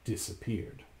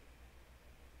disappeared.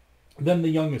 Then the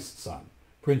youngest son,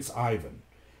 Prince Ivan,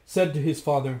 said to his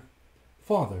father,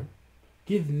 "Father,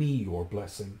 give me your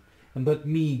blessing, and let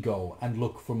me go and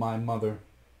look for my mother."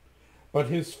 But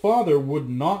his father would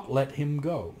not let him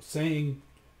go, saying,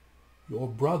 "Your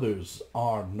brothers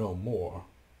are no more.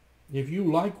 If you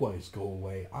likewise go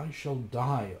away, I shall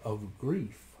die of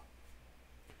grief."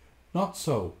 "Not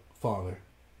so, father.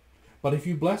 But if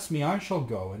you bless me, I shall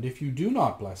go, and if you do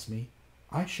not bless me,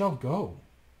 I shall go."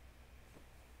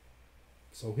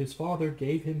 So his father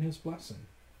gave him his blessing.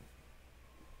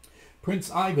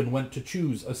 Prince Ivan went to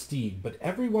choose a steed, but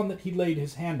every one that he laid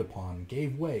his hand upon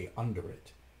gave way under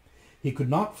it. He could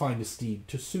not find a steed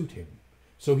to suit him,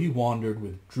 so he wandered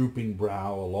with drooping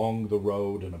brow along the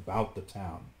road and about the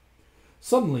town.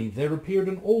 Suddenly there appeared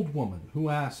an old woman who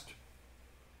asked,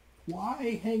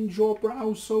 "Why hangs your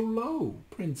brow so low,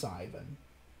 Prince Ivan?"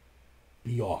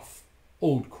 "Be off,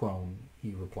 old crone,"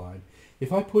 he replied.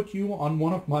 "If I put you on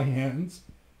one of my hands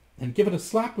and give it a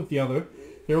slap with the other,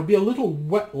 there will be a little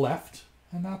wet left,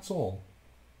 and that's all."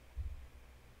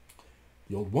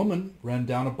 The old woman ran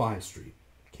down a by-street,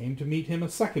 came to meet him a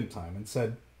second time, and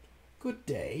said, "Good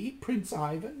day, Prince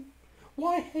Ivan.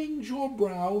 Why hangs your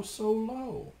brow so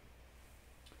low?"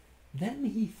 Then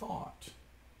he thought,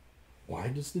 "Why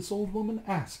does this old woman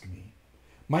ask me?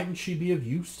 Mightn't she be of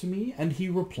use to me?" And he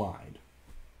replied,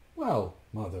 "Well,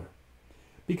 mother,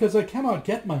 because I cannot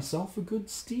get myself a good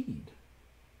steed."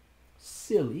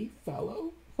 "Silly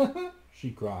fellow,"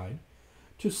 she cried,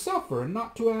 "to suffer and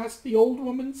not to ask the old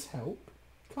woman's help.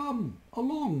 Come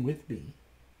along with me."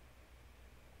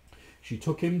 She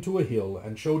took him to a hill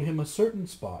and showed him a certain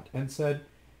spot and said,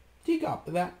 "Dig up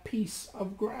that piece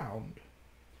of ground."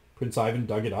 Prince Ivan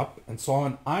dug it up and saw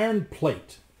an iron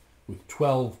plate with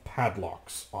 12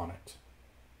 padlocks on it.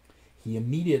 He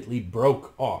immediately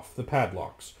broke off the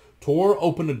padlocks, tore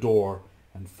open a door,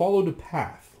 and followed a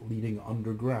path leading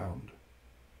underground.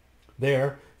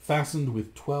 There, fastened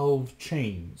with 12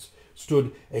 chains,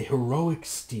 stood a heroic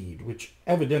steed, which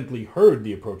evidently heard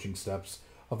the approaching steps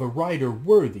of a rider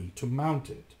worthy to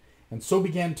mount it, and so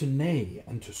began to neigh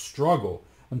and to struggle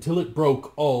until it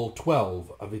broke all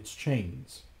 12 of its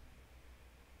chains.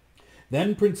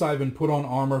 Then Prince Ivan put on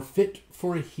armor fit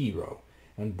for a hero,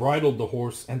 and bridled the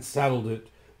horse and saddled it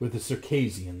with a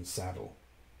Circassian saddle.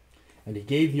 And he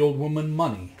gave the old woman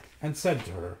money, and said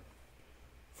to her,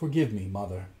 "Forgive me,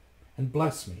 mother, and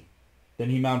bless me." Then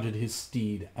he mounted his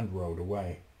steed and rode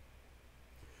away.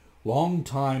 Long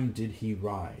time did he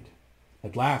ride.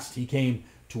 At last he came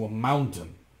to a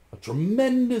mountain, a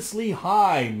tremendously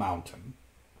high mountain,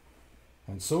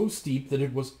 and so steep that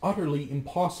it was utterly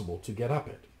impossible to get up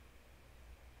it.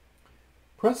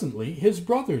 Presently his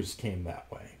brothers came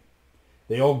that way.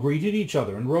 They all greeted each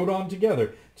other and rode on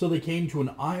together till they came to an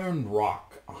iron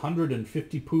rock,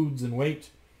 150 poods in weight,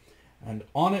 and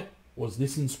on it was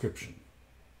this inscription: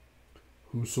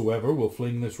 "Whosoever will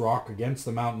fling this rock against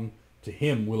the mountain, to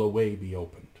him will a way be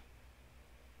opened."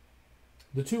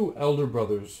 The 2 elder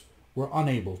brothers were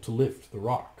unable to lift the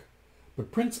rock.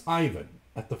 But Prince Ivan,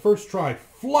 at the first try,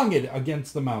 flung it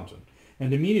against the mountain,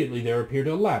 and immediately there appeared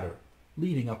a ladder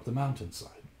leading up the mountainside.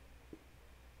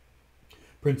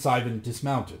 Prince Ivan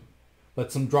dismounted,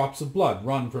 let some drops of blood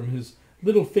run from his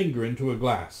little finger into a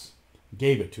glass,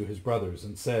 gave it to his brothers,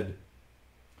 and said,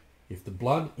 "If the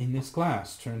blood in this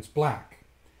glass turns black,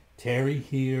 tarry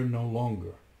here no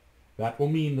longer. That will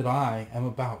mean that I am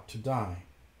about to die."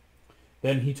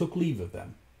 Then he took leave of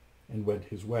them and went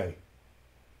his way.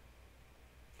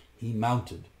 He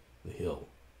mounted the hill.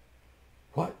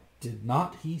 What did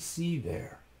not he see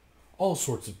there? All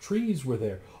sorts of trees were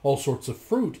there, all sorts of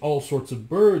fruit, all sorts of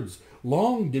birds.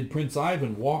 Long did Prince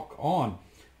Ivan walk on.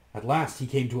 At last he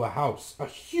came to a house, a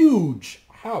huge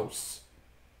house.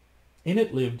 In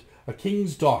it lived a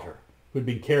king's daughter who had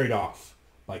been carried off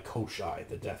by Koschei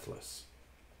the Deathless.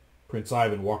 Prince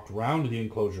Ivan walked round the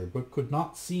enclosure, but could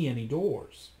not see any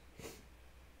doors.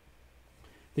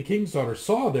 The king's daughter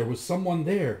saw there was someone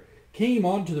there, came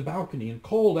onto the balcony, and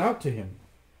called out to him,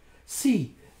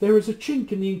 "See, there is a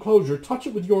chink in the enclosure. Touch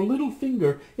it with your little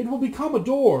finger. It will become a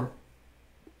door."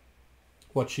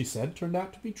 What she said turned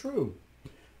out to be true.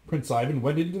 Prince Ivan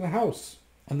went into the house,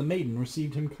 and the maiden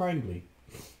received him kindly,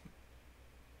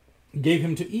 gave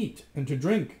him to eat and to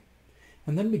drink,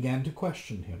 and then began to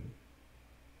question him.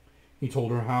 He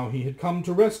told her how he had come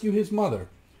to rescue his mother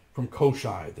from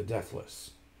Koschei the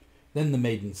Deathless. Then the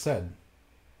maiden said,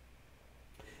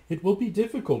 "It will be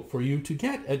difficult for you to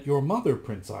get at your mother,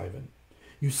 Prince Ivan.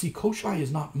 You see, Koschei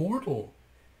is not mortal.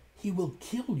 He will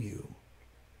kill you.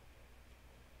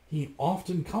 He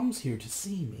often comes here to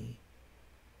see me.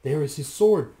 There is his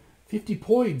sword, 50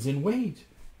 poids in weight.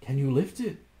 Can you lift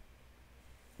it?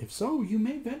 If so, you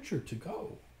may venture to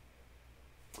go."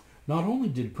 Not only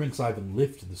did Prince Ivan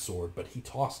lift the sword, but he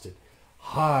tossed it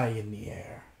high in the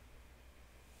air.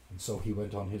 And so he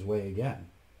went on his way again.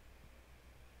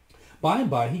 By and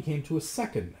by he came to a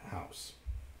second house.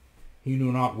 He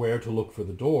knew not where to look for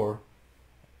the door.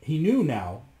 He knew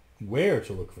now where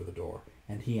to look for the door,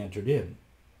 and he entered in.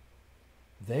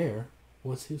 There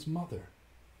was his mother.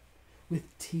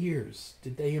 With tears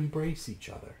did they embrace each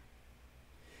other.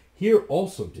 Here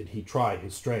also did he try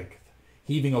his strength,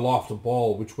 heaving aloft a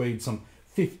ball which weighed some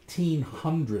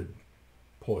 1,500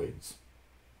 poids.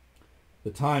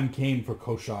 The time came for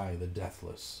Koschei the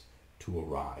Deathless to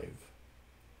arrive.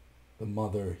 The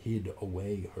mother hid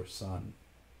away her son.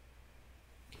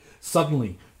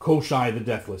 Suddenly, Koschei the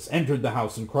Deathless entered the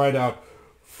house and cried out,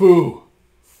 "Foo!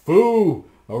 Foo!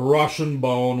 A Russian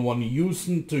bone one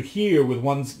usedn't to hear with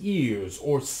one's ears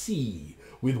or see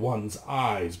with one's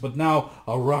eyes, but now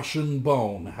a Russian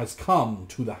bone has come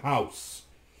to the house.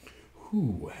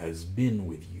 Who has been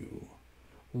with you?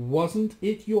 Wasn't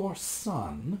it your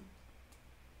son?"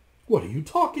 "What are you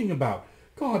talking about?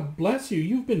 God bless you,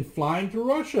 you've been flying to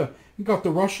Russia and got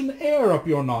the Russian air up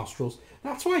your nostrils.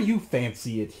 That's why you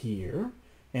fancy it here,"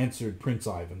 answered Prince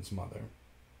Ivan's mother.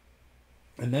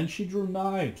 And then she drew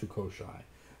nigh to Koschei,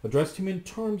 addressed him in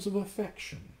terms of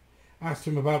affection, asked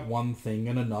him about one thing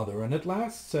and another, and at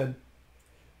last said,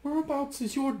 "Whereabouts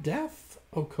is your death,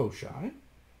 O Koschei?"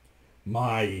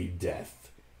 "My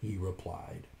death," he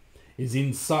replied, "is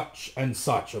in such and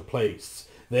such a place.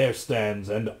 There stands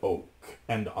an oak,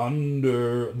 and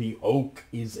under the oak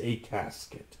is a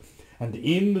casket, and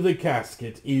in the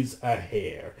casket is a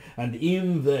hare, and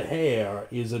in the hare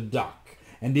is a duck,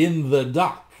 and in the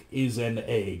duck is an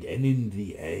egg, and in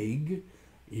the egg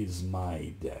is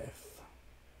my death."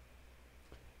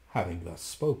 Having thus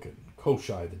spoken,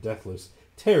 Koschei the Deathless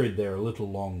tarried there a little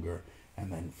longer,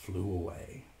 and then flew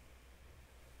away.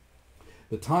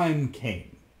 The time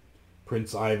came.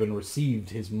 Prince Ivan received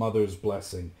his mother's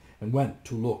blessing and went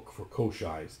to look for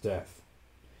Koschei's death.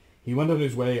 He went on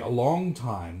his way a long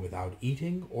time without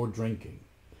eating or drinking.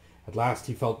 At last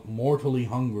he felt mortally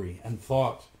hungry and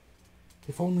thought,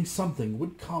 "If only something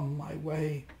would come my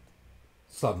way."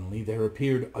 Suddenly there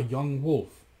appeared a young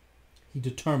wolf. He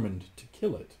determined to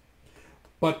kill it.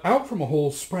 But out from a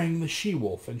hole sprang the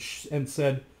she-wolf and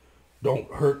said,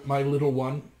 "Don't hurt my little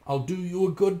one. I'll do you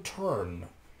a good turn."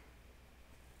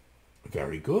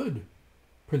 Very good.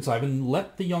 Prince Ivan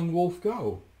let the young wolf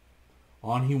go.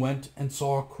 On he went and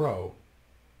saw a crow.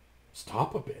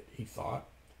 "Stop a bit," he thought.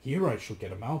 "Here I shall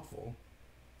get a mouthful."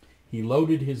 He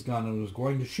loaded his gun and was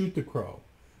going to shoot the crow,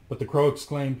 but the crow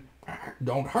exclaimed,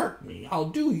 "Don't hurt me. I'll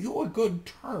do you a good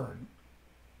turn."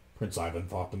 Prince Ivan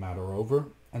thought the matter over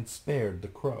and spared the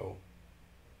crow.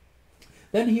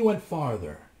 Then he went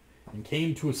farther and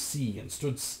came to a sea and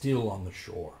stood still on the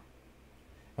shore.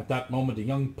 At that moment a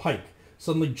young pike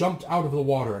suddenly jumped out of the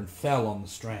water and fell on the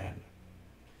strand.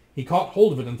 He caught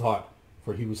hold of it and thought,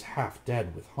 for he was half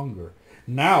dead with hunger.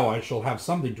 "Now I shall have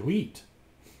something to eat."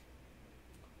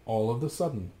 All of a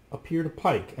sudden appeared a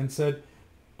pike and said,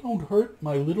 "Don't hurt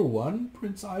my little one,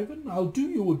 Prince Ivan. I'll do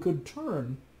you a good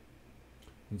turn."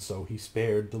 And so he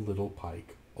spared the little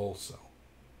pike also.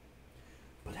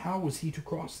 But how was he to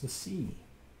cross the sea?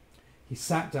 He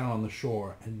sat down on the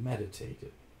shore and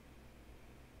meditated.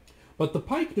 But the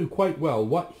pike knew quite well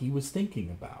what he was thinking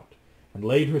about, and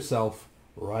laid herself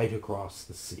right across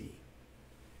the sea.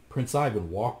 Prince Ivan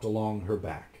walked along her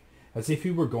back, as if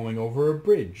he were going over a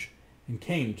bridge, and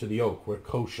came to the oak where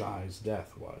Koschei's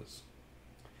death was.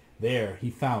 There he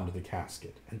found the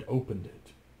casket, and opened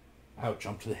it. Out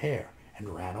jumped the hare, and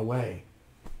ran away.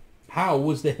 How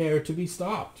was the hare to be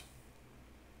stopped?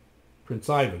 Prince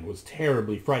Ivan was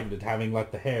terribly frightened at having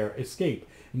let the hare escape,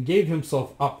 and gave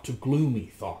himself up to gloomy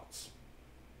thoughts.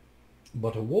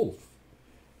 But a wolf,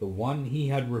 the one he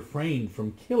had refrained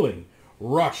from killing,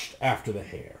 rushed after the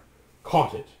hare,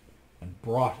 caught it, and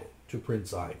brought it to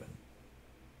Prince Ivan.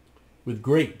 With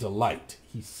great delight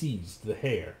he seized the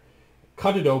hare,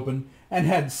 cut it open, and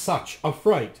had such a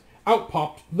fright. Out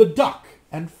popped the duck,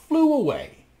 and flew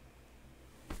away.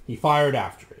 He fired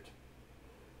after it,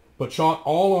 but shot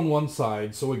all on one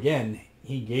side, so again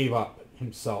he gave up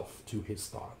himself to his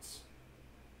thoughts.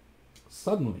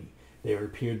 Suddenly there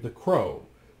appeared the crow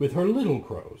with her little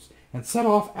crows, and set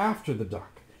off after the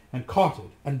duck, and caught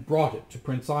it, and brought it to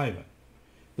Prince Ivan.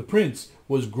 The prince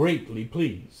was greatly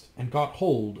pleased, and got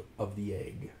hold of the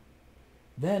egg.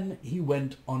 Then he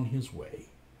went on his way.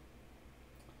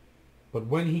 But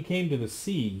when he came to the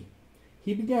sea,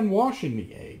 he began washing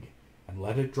the egg, and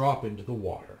let it drop into the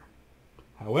water.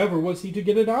 However was he to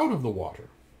get it out of the water?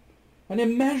 An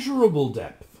immeasurable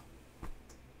depth.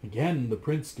 Again the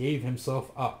prince gave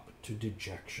himself up to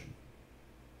dejection.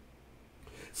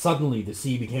 Suddenly the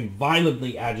sea became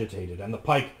violently agitated, and the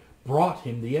pike brought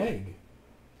him the egg.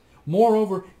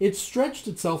 Moreover, it stretched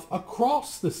itself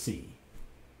across the sea.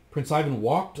 Prince Ivan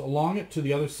walked along it to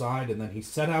the other side, and then he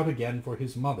set out again for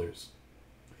his mother's.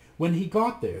 When he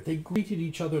got there, they greeted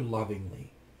each other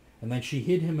lovingly, and then she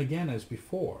hid him again as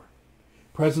before.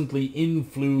 Presently in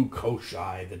flew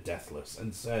Koschei the Deathless,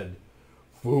 and said,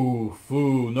 "Foo,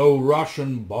 foo, no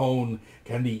Russian bone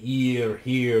can the ear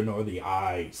hear nor the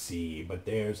eye see, but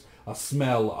there's a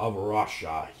smell of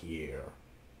Russia here."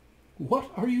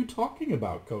 "What are you talking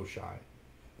about, Koschei?"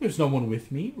 "There's no one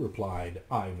with me," replied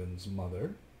Ivan's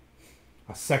mother.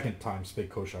 A second time spake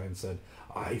Koschei and said,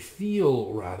 "I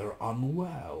feel rather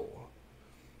unwell."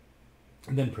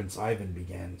 And then Prince Ivan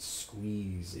began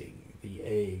squeezing the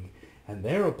egg, and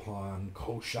thereupon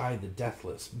Koschei the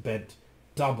Deathless bent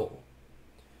double.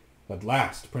 At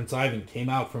last Prince Ivan came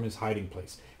out from his hiding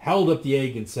place, held up the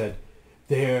egg, and said,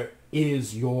 "There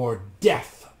is your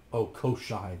death, O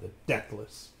Koschei the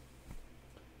Deathless."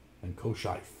 And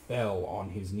Koschei fell on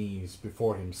his knees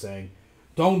before him, saying,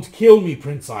 "Don't kill me,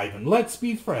 Prince Ivan. Let's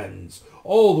be friends.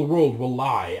 All the world will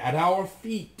lie at our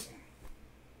feet."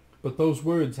 But those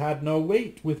words had no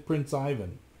weight with Prince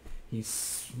Ivan. He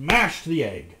smashed the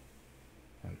egg,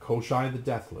 and Koschei the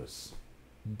Deathless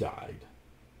died.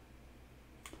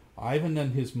 Ivan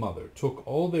and his mother took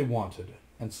all they wanted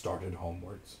and started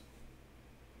homewards.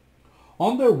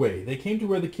 On their way they came to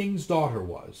where the king's daughter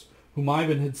was, whom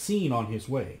Ivan had seen on his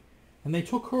way, and they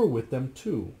took her with them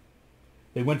too.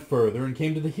 They went further and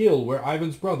came to the hill where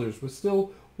Ivan's brothers were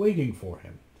still waiting for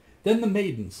him. Then the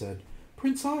maiden said,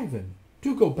 "Prince Ivan,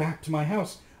 do go back to my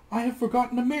house. I have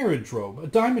forgotten a marriage robe, a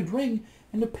diamond ring,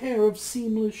 and a pair of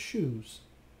seamless shoes."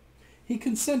 He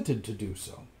consented to do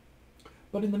so.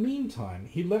 But in the meantime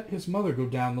he let his mother go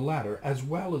down the ladder, as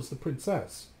well as the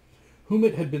princess, whom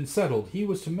it had been settled he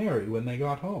was to marry when they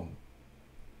got home.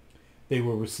 They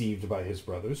were received by his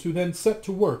brothers, who then set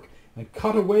to work and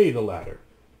cut away the ladder,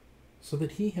 so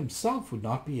that he himself would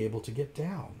not be able to get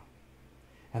down.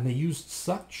 And they used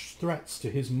such threats to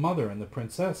his mother and the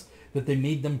princess that they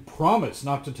made them promise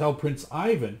not to tell Prince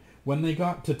Ivan when they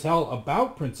got to tell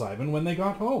about Prince Ivan when they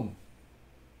got home.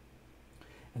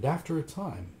 And after a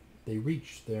time they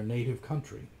reached their native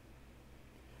country.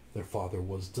 Their father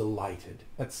was delighted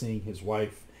at seeing his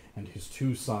wife and his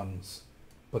 2 sons,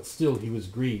 but still he was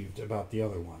grieved about the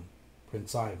other one,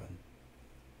 Prince Ivan.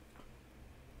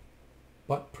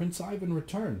 But Prince Ivan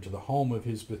returned to the home of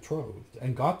his betrothed,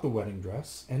 and got the wedding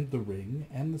dress, and the ring,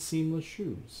 and the seamless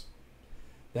shoes.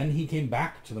 Then he came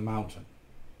back to the mountain,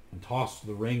 and tossed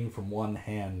the ring from one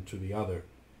hand to the other.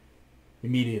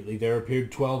 Immediately there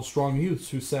appeared 12 strong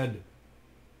youths, who said,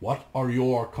 "What are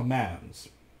your commands?"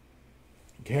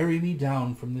 "Carry me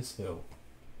down from this hill."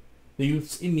 The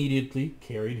youths immediately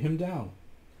carried him down.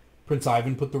 Prince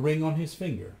Ivan put the ring on his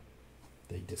finger.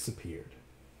 they disappeared.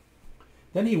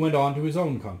 Then he went on to his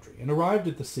own country, and arrived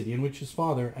at the city in which his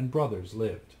father and brothers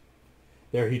lived.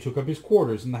 There he took up his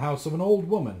quarters in the house of an old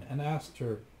woman, and asked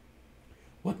her,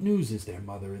 "What news is there,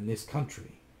 mother, in this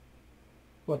country?"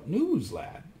 "What news,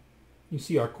 lad? You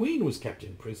see, our queen was kept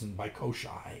in prison by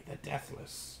Koschei, the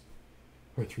Deathless.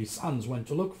 Her 3 sons went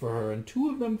to look for her, and 2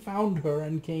 of them found her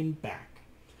and came back.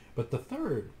 But the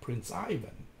third, Prince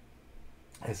Ivan,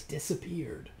 has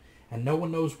disappeared, and no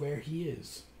one knows where he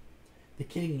is. The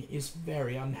king is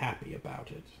very unhappy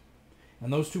about it.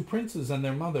 And those 2 princes and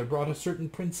their mother brought a certain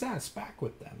princess back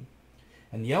with them.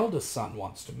 And the eldest son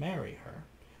wants to marry her,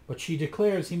 but she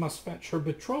declares he must fetch her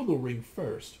betrothal ring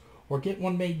first, or get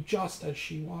one made just as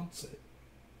she wants it.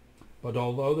 But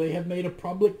although they have made a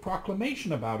public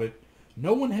proclamation about it,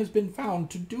 no one has been found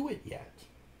to do it yet."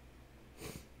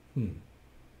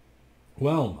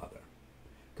 "Well, mother,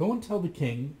 go and tell the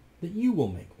king that you will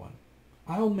make one.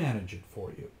 I'll manage it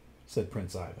for you," said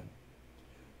Prince Ivan.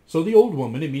 So the old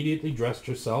woman immediately dressed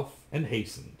herself and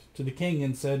hastened to the king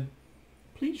and said,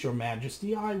 "Please your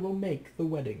majesty, I will make the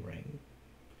wedding ring."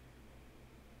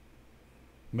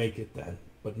 "Make it then,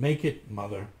 but make it,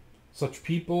 mother. Such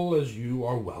people as you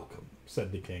are welcome,"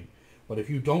 said the king. "But if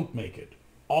you don't make it,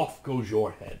 off goes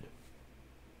your head."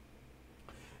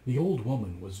 The old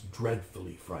woman was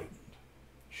dreadfully frightened.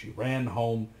 She ran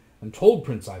home and told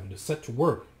Prince Ivan to set to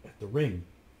work at the ring.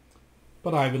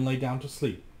 But Ivan lay down to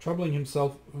sleep, troubling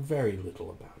himself very little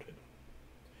about it.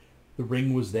 The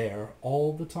ring was there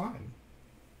all the time.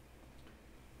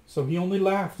 So he only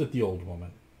laughed at the old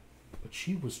woman, but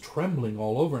she was trembling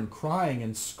all over and crying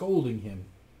and scolding him.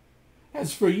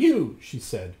 "As for you," she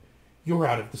said, "you're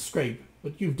out of the scrape,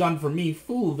 but you've done for me,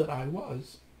 fool that I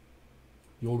was."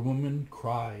 The old woman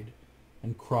cried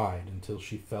and cried until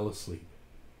she fell asleep.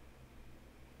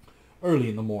 Early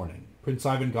in the morning, Prince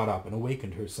Ivan got up and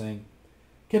awakened her, saying,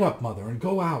 "Get up, mother, and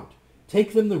go out.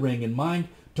 Take them the ring, and mind,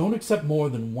 don't accept more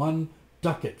than 1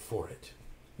 ducat for it.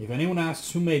 If anyone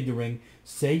asks who made the ring,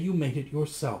 say you made it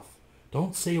yourself.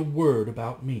 Don't say a word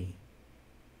about me."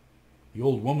 The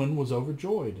old woman was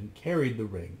overjoyed and carried the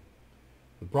ring.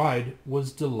 The bride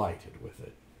was delighted with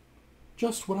it.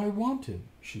 "Just what I wanted,"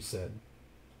 she said.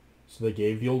 So they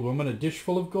gave the old woman a dish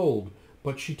full of gold,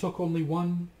 but she took only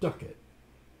 1 ducat.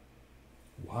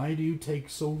 "Why do you take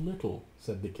so little?"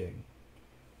 said the king.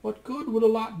 "What good would a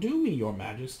lot do me, your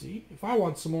majesty? If I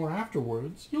want some more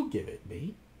afterwards, you'll give it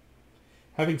me."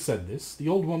 Having said this, the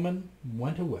old woman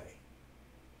went away.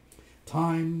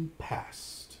 Time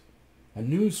passed, and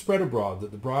news spread abroad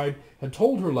that the bride had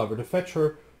told her lover to fetch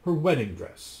her wedding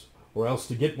dress, or else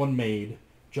to get one made,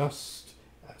 just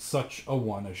such a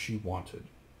one as she wanted.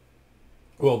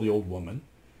 Well, the old woman,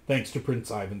 thanks to Prince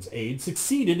Ivan's aid,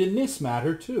 succeeded in this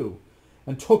matter too,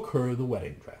 and took her the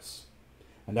wedding dress.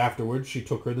 And afterwards she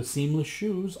took her the seamless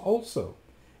shoes also,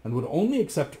 and would only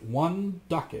accept 1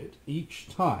 ducat each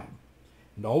time,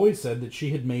 and always said that she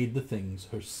had made the things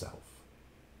herself.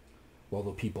 Well,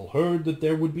 the people heard that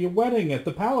there would be a wedding at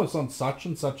the palace on such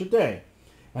and such a day,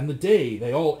 and the day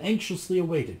they all anxiously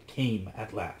awaited came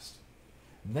at last.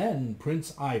 Then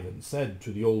Prince Ivan said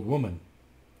to the old woman,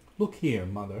 "Look here,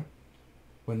 mother,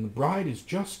 when the bride is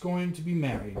just going to be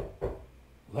married,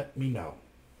 let me know."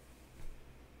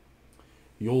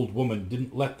 The old woman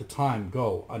didn't let the time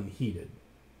go unheeded.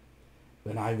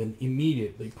 Then Ivan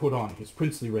immediately put on his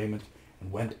princely raiment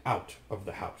and went out of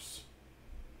the house.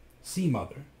 "See,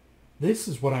 mother, this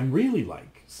is what I'm really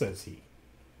like," says he.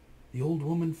 The old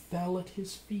woman fell at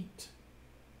his feet.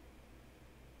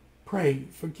 "Pray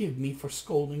forgive me for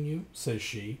scolding you," says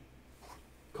she.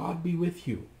 "God be with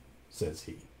you," says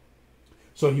he.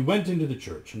 So he went into the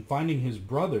church, and finding his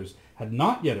brothers had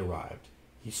not yet arrived,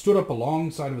 he stood up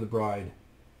alongside of the bride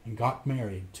and got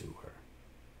married to her.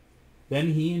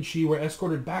 Then he and she were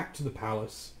escorted back to the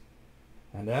palace,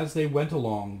 and as they went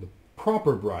along, the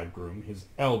proper bridegroom, his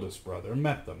eldest brother,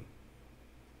 met them.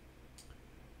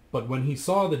 But when he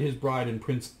saw that his bride and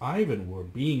Prince Ivan were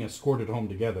being escorted home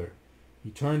together,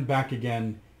 he turned back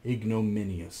again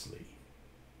ignominiously.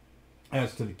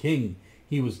 As to the king,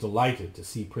 he was delighted to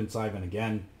see Prince Ivan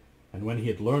again, and when he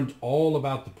had learnt all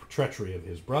about the treachery of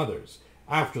his brothers,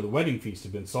 after the wedding feast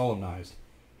had been solemnized,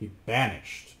 he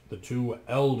banished the 2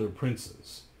 elder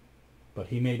princes, but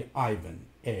he made Ivan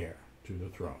heir to the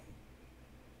throne.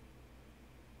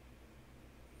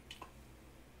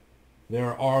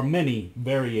 There are many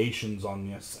variations on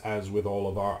this, as with all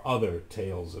of our other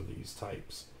tales of these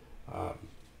types.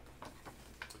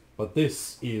 But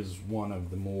this is one of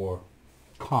the more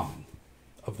common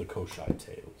of the Koschei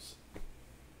tales.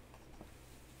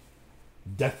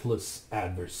 Deathless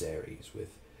adversaries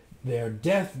with their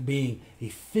death being a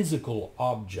physical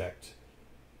object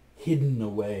hidden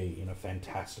away in a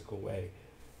fantastical way,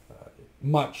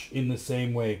 much in the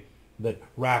same way that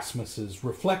Rasmus's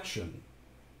reflection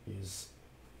is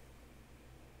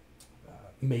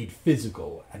made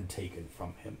physical and taken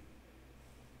from him.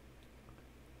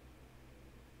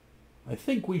 I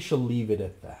think we shall leave it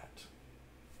at that.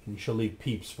 We shall leave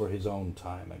Pepys for his own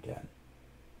time again.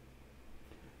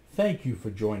 Thank you for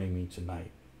joining me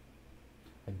tonight.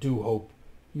 I do hope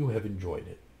you have enjoyed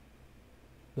it,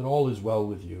 that all is well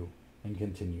with you and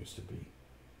continues to be.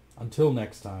 Until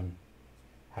next time,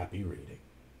 happy reading.